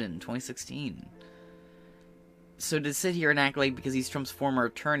president in 2016. So to sit here and act like because he's Trump's former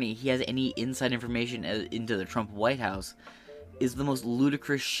attorney, he has any inside information into the Trump White House is the most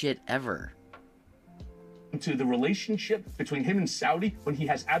ludicrous shit ever. To the relationship between him and Saudi when he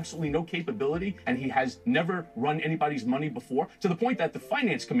has absolutely no capability and he has never run anybody's money before, to the point that the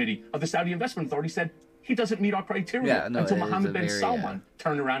finance committee of the Saudi Investment Authority said he doesn't meet our criteria until Mohammed bin Salman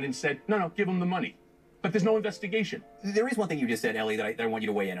turned around and said, no, give him the money. But there's no investigation. There is one thing you just said, Ellie, that I want you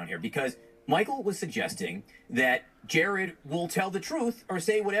to weigh in on here, because Michael was suggesting that Jared will tell the truth or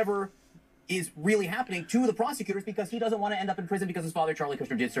say whatever is really happening to the prosecutors because he doesn't want to end up in prison because his father, Charlie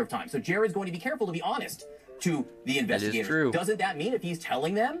Kushner, did serve time. So Jared's going to be careful to be honest to the investigators. That is true. Doesn't that mean if he's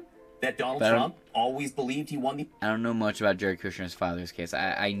telling them that Donald Trump always believed he won the... I don't know much about Jared Kushner's father's case.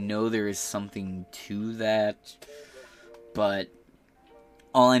 I know there is something to that, but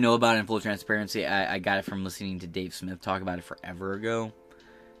all I know about it in full transparency, I got it from listening to Dave Smith talk about it forever ago,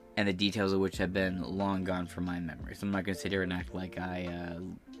 and the details of which have been long gone from my memory. So I'm not going to sit here and act like I...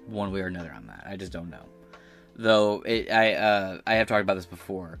 one way or another on that. I just don't know. Though, I have talked about this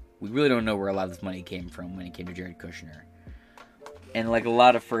before. We really don't know where a lot of this money came from when it came to Jared Kushner. And like a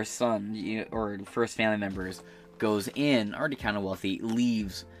lot of first son, or first family members, goes in, already kind of wealthy,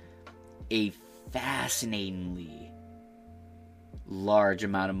 leaves a fascinatingly large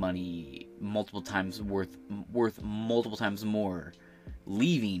amount of money, multiple times worth multiple times more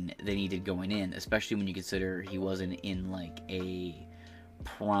leaving than he did going in, especially when you consider he wasn't in like a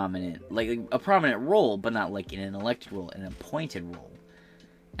prominent role, but not like in an elected role, an appointed role.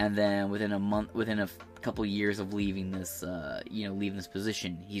 And then within a couple years of leaving this, leaving this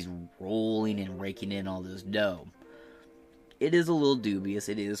position, he's rolling and raking in all this dough. It is a little dubious.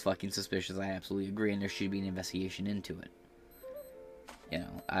 It is fucking suspicious. I absolutely agree, and there should be an investigation into it.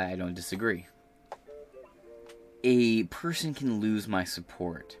 I don't disagree. A person can lose my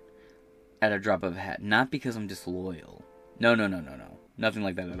support at a drop of a hat, not because I'm disloyal. No. Nothing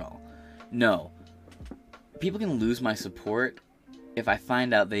like that at all. No. People can lose my support if I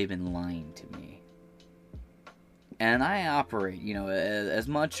find out they've been lying to me. And I operate, as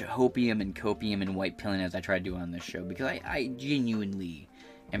much hopium and copium and white pilling as I try to do on this show, because I genuinely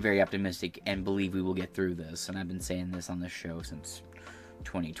am very optimistic and believe we will get through this. And I've been saying this on this show since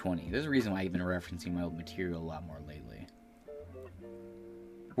 2020. There's a reason why I've been referencing my old material a lot more lately.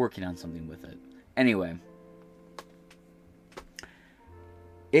 Working on something with it. Anyway.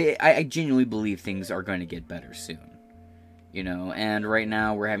 I genuinely believe things are going to get better soon. And right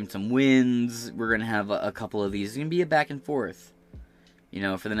now we're having some wins. We're going to have a couple of these. It's going to be a back and forth.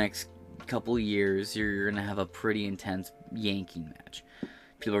 For the next couple of years, you're going to have a pretty intense yanking match.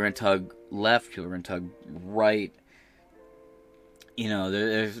 People are going to tug left, people are going to tug right.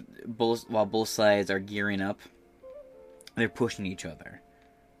 There's while both sides are gearing up, they're pushing each other.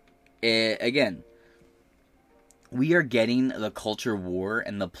 Again, we are getting the culture war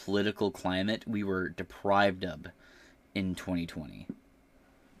and the political climate we were deprived of in 2020.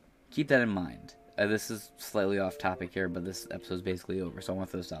 Keep that in mind. This is slightly off topic here, but this episode is basically over, so I want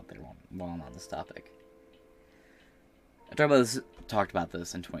to throw this out there while I'm on this topic. I talked about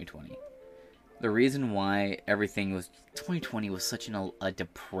this in 2020. The reason why 2020 was such a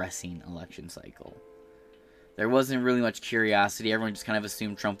depressing election cycle. There wasn't really much curiosity. Everyone just kind of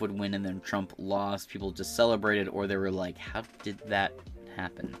assumed Trump would win, and then Trump lost. People just celebrated, or they were like, how did that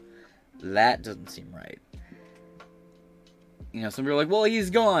happen? That doesn't seem right. Some people are like, well, he's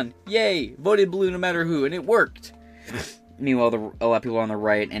gone. Yay! Voted blue no matter who, and it worked. Meanwhile, a lot of people on the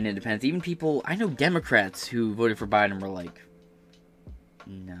right and independents, even people, I know Democrats who voted for Biden were like,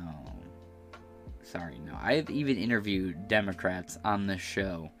 no. Sorry, no. I've even interviewed Democrats on this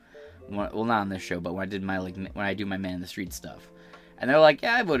show. Well, not on this show, but when I do my man in the street stuff, and they're like,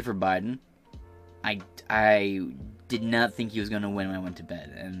 "Yeah, I voted for Biden." I did not think he was going to win when I went to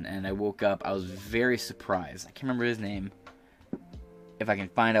bed, and I woke up. I was very surprised. I can't remember his name. If I can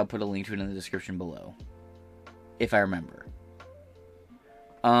find, I'll put a link to it in the description below, if I remember.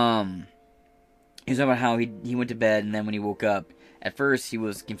 He's talking about how he went to bed, and then when he woke up, at first he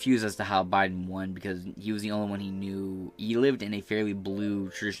was confused as to how Biden won because he was the only one he knew. He lived in a fairly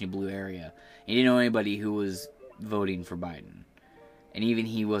traditionally blue area. He didn't know anybody who was voting for Biden, and even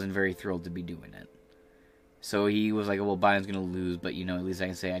he wasn't very thrilled to be doing it. So he was like, "Well, Biden's gonna lose, but at least I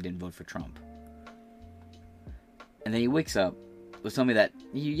can say I didn't vote for Trump." And then he wakes up with somebody that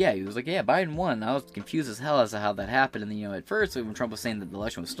he was like, "Yeah, Biden won." I was confused as hell as to how that happened. And then at first when Trump was saying that the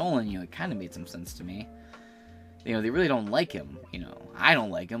election was stolen, it kind of made some sense to me. They really don't like him. I don't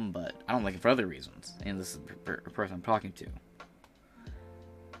like him, but I don't like him for other reasons. And this is the person I'm talking to.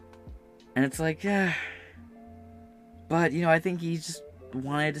 And it's like, but I think he's just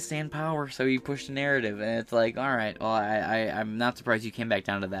wanted to stay in power, so he pushed a narrative, and it's like, all right, well, I'm not surprised you came back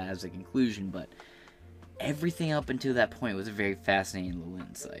down to that as a conclusion, but everything up until that point was a very fascinating little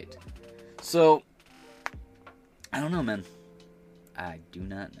insight. So, I don't know, man. I do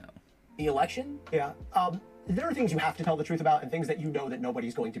not know. The election? Yeah. There are things you have to tell the truth about and things that you know that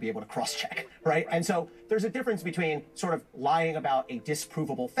nobody's going to be able to cross-check, right? And so there's a difference between sort of lying about a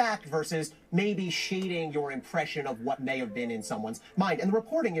disprovable fact versus maybe shading your impression of what may have been in someone's mind. And the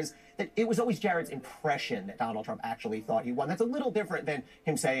reporting is that it was always Jared's impression that Donald Trump actually thought he won. That's a little different than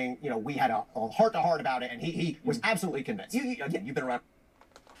him saying, you know, we had a heart-to-heart about it, and he was absolutely convinced. Again, you've been around.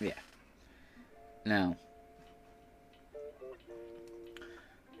 Yeah. Now,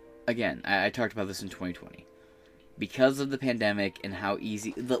 again, I talked about this in 2020. Because of the pandemic and how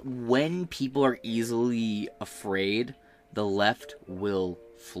easy... when people are easily afraid, the left will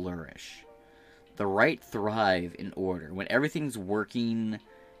flourish. The right thrive in order. When everything's working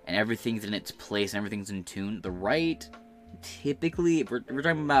and everything's in its place and everything's in tune, the right typically... We're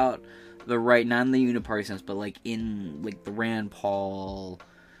talking about the right, not in the uniparty sense, but like in like the Rand Paul,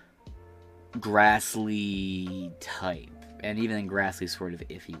 Grassley type. And even then, Grassley's sort of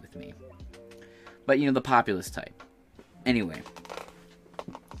iffy with me. But, you know, the populist type. Anyway.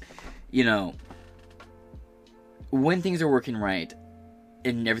 You know, when things are working right,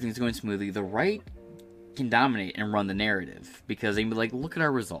 and everything's going smoothly, the right can dominate and run the narrative. Because they can be like, look at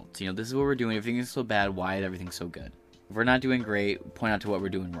our results. You know, this is what we're doing. Everything is so bad. Why is everything so good? If we're not doing great, point out to what we're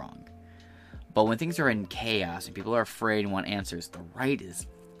doing wrong. But when things are in chaos and people are afraid and want answers, the right is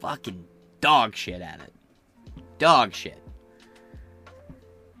fucking dog shit at it. Dog shit.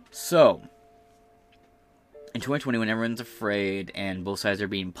 So, in 2020, when everyone's afraid and both sides are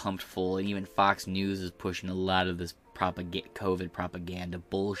being pumped full, and even Fox News is pushing a lot of this COVID propaganda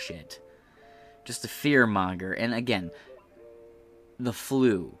bullshit, just a fearmonger. And again, the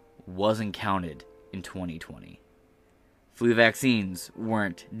flu wasn't counted in 2020. Flu vaccines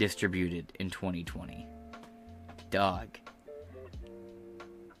weren't distributed in 2020. Dog.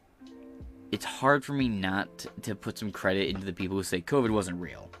 It's hard for me not to put some credit into the people who say COVID wasn't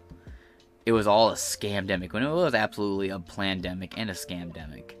real. It was all a scamdemic, when it was absolutely a plandemic and a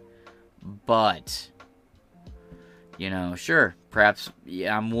scamdemic. But, you know, sure, perhaps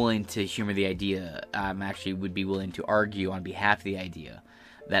yeah, I'm willing to humor the idea. I'm actually would be willing to argue on behalf of the idea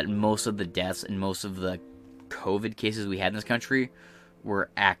that most of the deaths and most of the COVID cases we had in this country were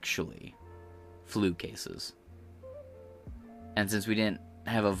actually flu cases. And since we didn't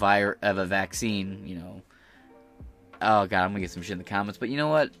have a vaccine, you know, oh god, I'm gonna get some shit in the comments, but you know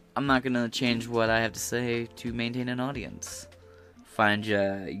what? I'm not gonna change what I have to say to maintain an audience. You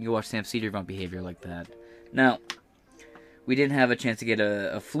can go watch Sam Cedar about behavior like that. Now, we didn't have a chance to get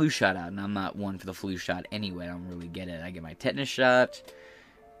a flu shot out, and I'm not one for the flu shot anyway. I don't really get it. I get my tetanus shot,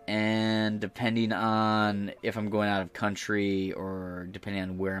 and depending on if I'm going out of country or depending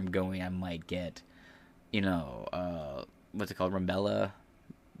on where I'm going, I might get, you know, what's it called, rubella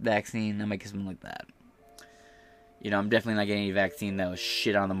vaccine. I might get something like that. You know, I'm definitely not getting any vaccine that was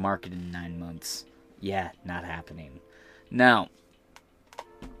shit on the market in 9 months. Yeah, not happening. Now,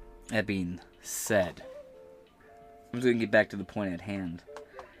 that being said, I'm just going to get back to the point at hand.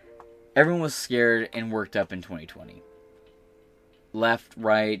 Everyone was scared and worked up in 2020. Left,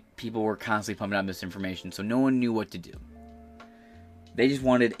 right, people were constantly pumping out misinformation, so no one knew what to do. They just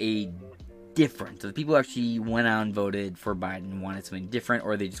wanted a different. So the people actually went out and voted for Biden and wanted something different,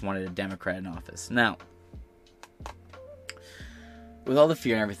 or they just wanted a Democrat in office. Now, with all the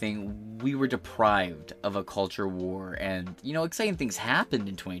fear and everything, we were deprived of a culture war, and, you know, exciting things happened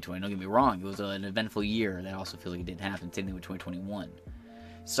in 2020, don't get me wrong. It was an eventful year that I also feel like it didn't happen. Same thing with 2021.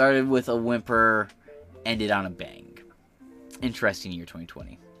 Started with a whimper, ended on a bang. Interesting year,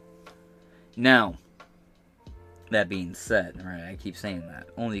 2020. Now, that being said, alright, I keep saying that,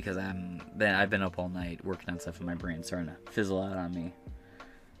 only because I've been up all night working on stuff in my brain, starting to fizzle out on me.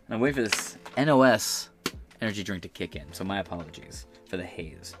 And I'm waiting for this NOS energy drink to kick in, so my apologies for the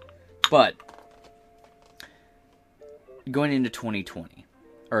haze. But going into 2020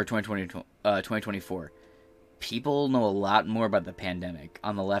 or 2024, people know a lot more about the pandemic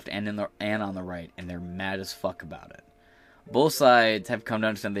on the left and on the right, and they're mad as fuck about it. Both sides have come to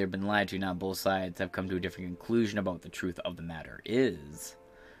understand they've been lied to. Now both sides have come to a different conclusion about what the truth of the matter is.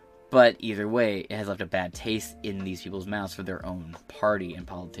 But either way, it has left a bad taste in these people's mouths for their own party and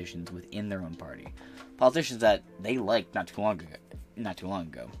politicians within their own party. Politicians that they liked not too long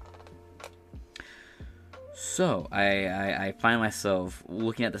ago. So, I find myself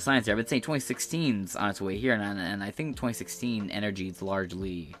looking at the science here. I've been saying 2016's on its way here, and I think 2016 energy is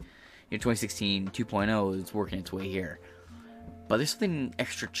largely, 2016 2.0 is working its way here. but there's something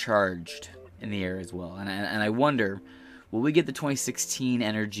extra charged in the air as well. And I wonder, will we get the 2016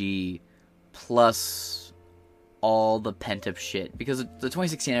 energy plus all the pent-up shit? Because the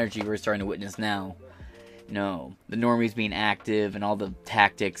 2016 energy we're starting to witness now, you know, the normies being active and all the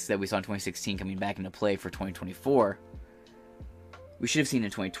tactics that we saw in 2016 coming back into play for 2024, we should have seen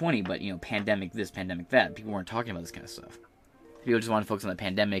in 2020, but, you know, pandemic this, pandemic that. People weren't talking about this kind of stuff. People just wanted to focus on the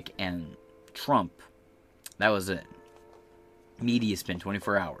pandemic and Trump. That was it. Media spin,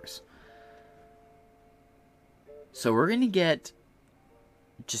 24 hours. So we're going to get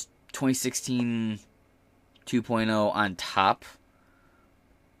just 2016 2.0 on top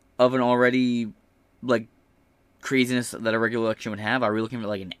of an already, like, craziness that a regular election would have. Are we looking for,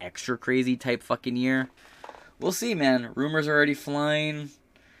 like, an extra crazy type fucking year? We'll see, man. Rumors are already flying.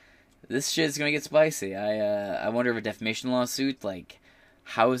 This shit's gonna get spicy. I wonder if a defamation lawsuit, like,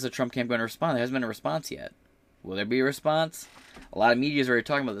 how is the Trump camp going to respond? There hasn't been a response yet. Will there be a response? A lot of media is already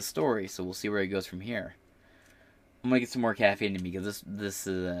talking about the story, so we'll see where it goes from here. I'm gonna get some more caffeine in me because this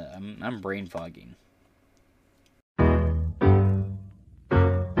is I'm brain fogging.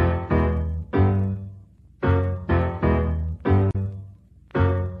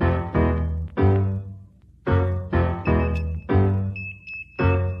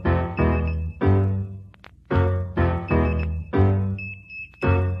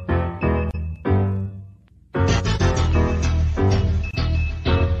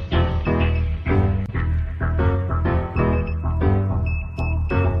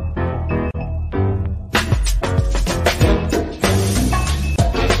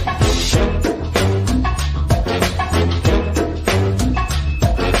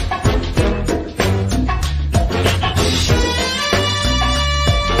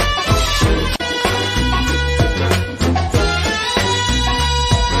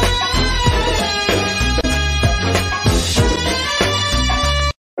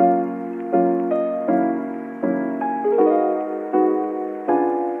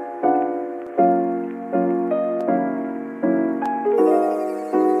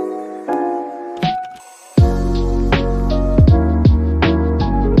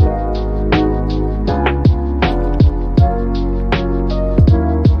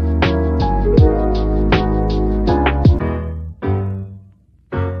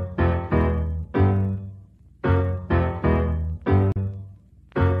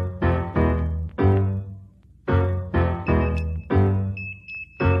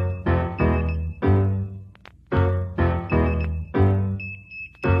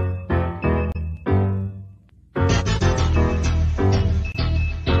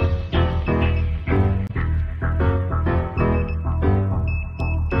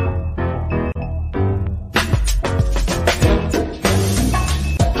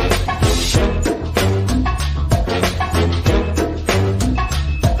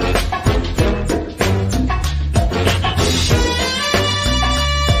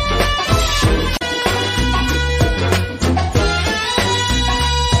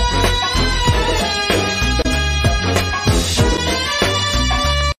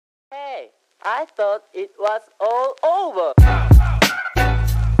 I thought it was all over.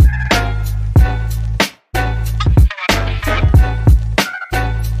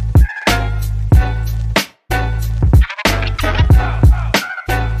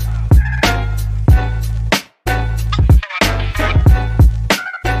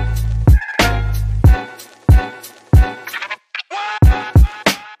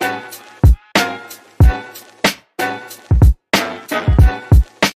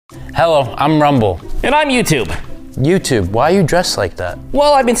 Hello, I'm Rumble. And I'm YouTube. YouTube, why are you dressed like that?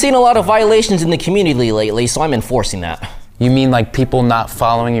 Well, I've been seeing a lot of violations in the community lately, so I'm enforcing that. You mean like people not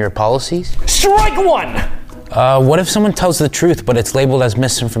following your policies? Strike one! What if someone tells the truth, but it's labeled as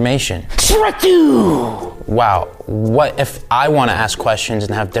misinformation? Strike two! Wow, what if I want to ask questions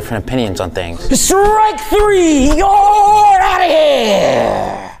and have different opinions on things? Strike three! You're out of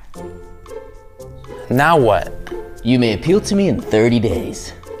here! Now what? You may appeal to me in 30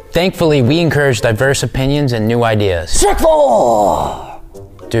 days. Thankfully, we encourage diverse opinions and new ideas. Strike four!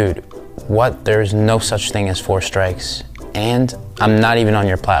 Dude, what? There's no such thing as 4 strikes. And I'm not even on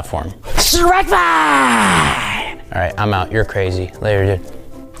your platform. Strike 5! Alright, I'm out. You're crazy. Later,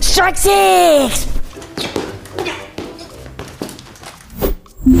 dude. Strike 6!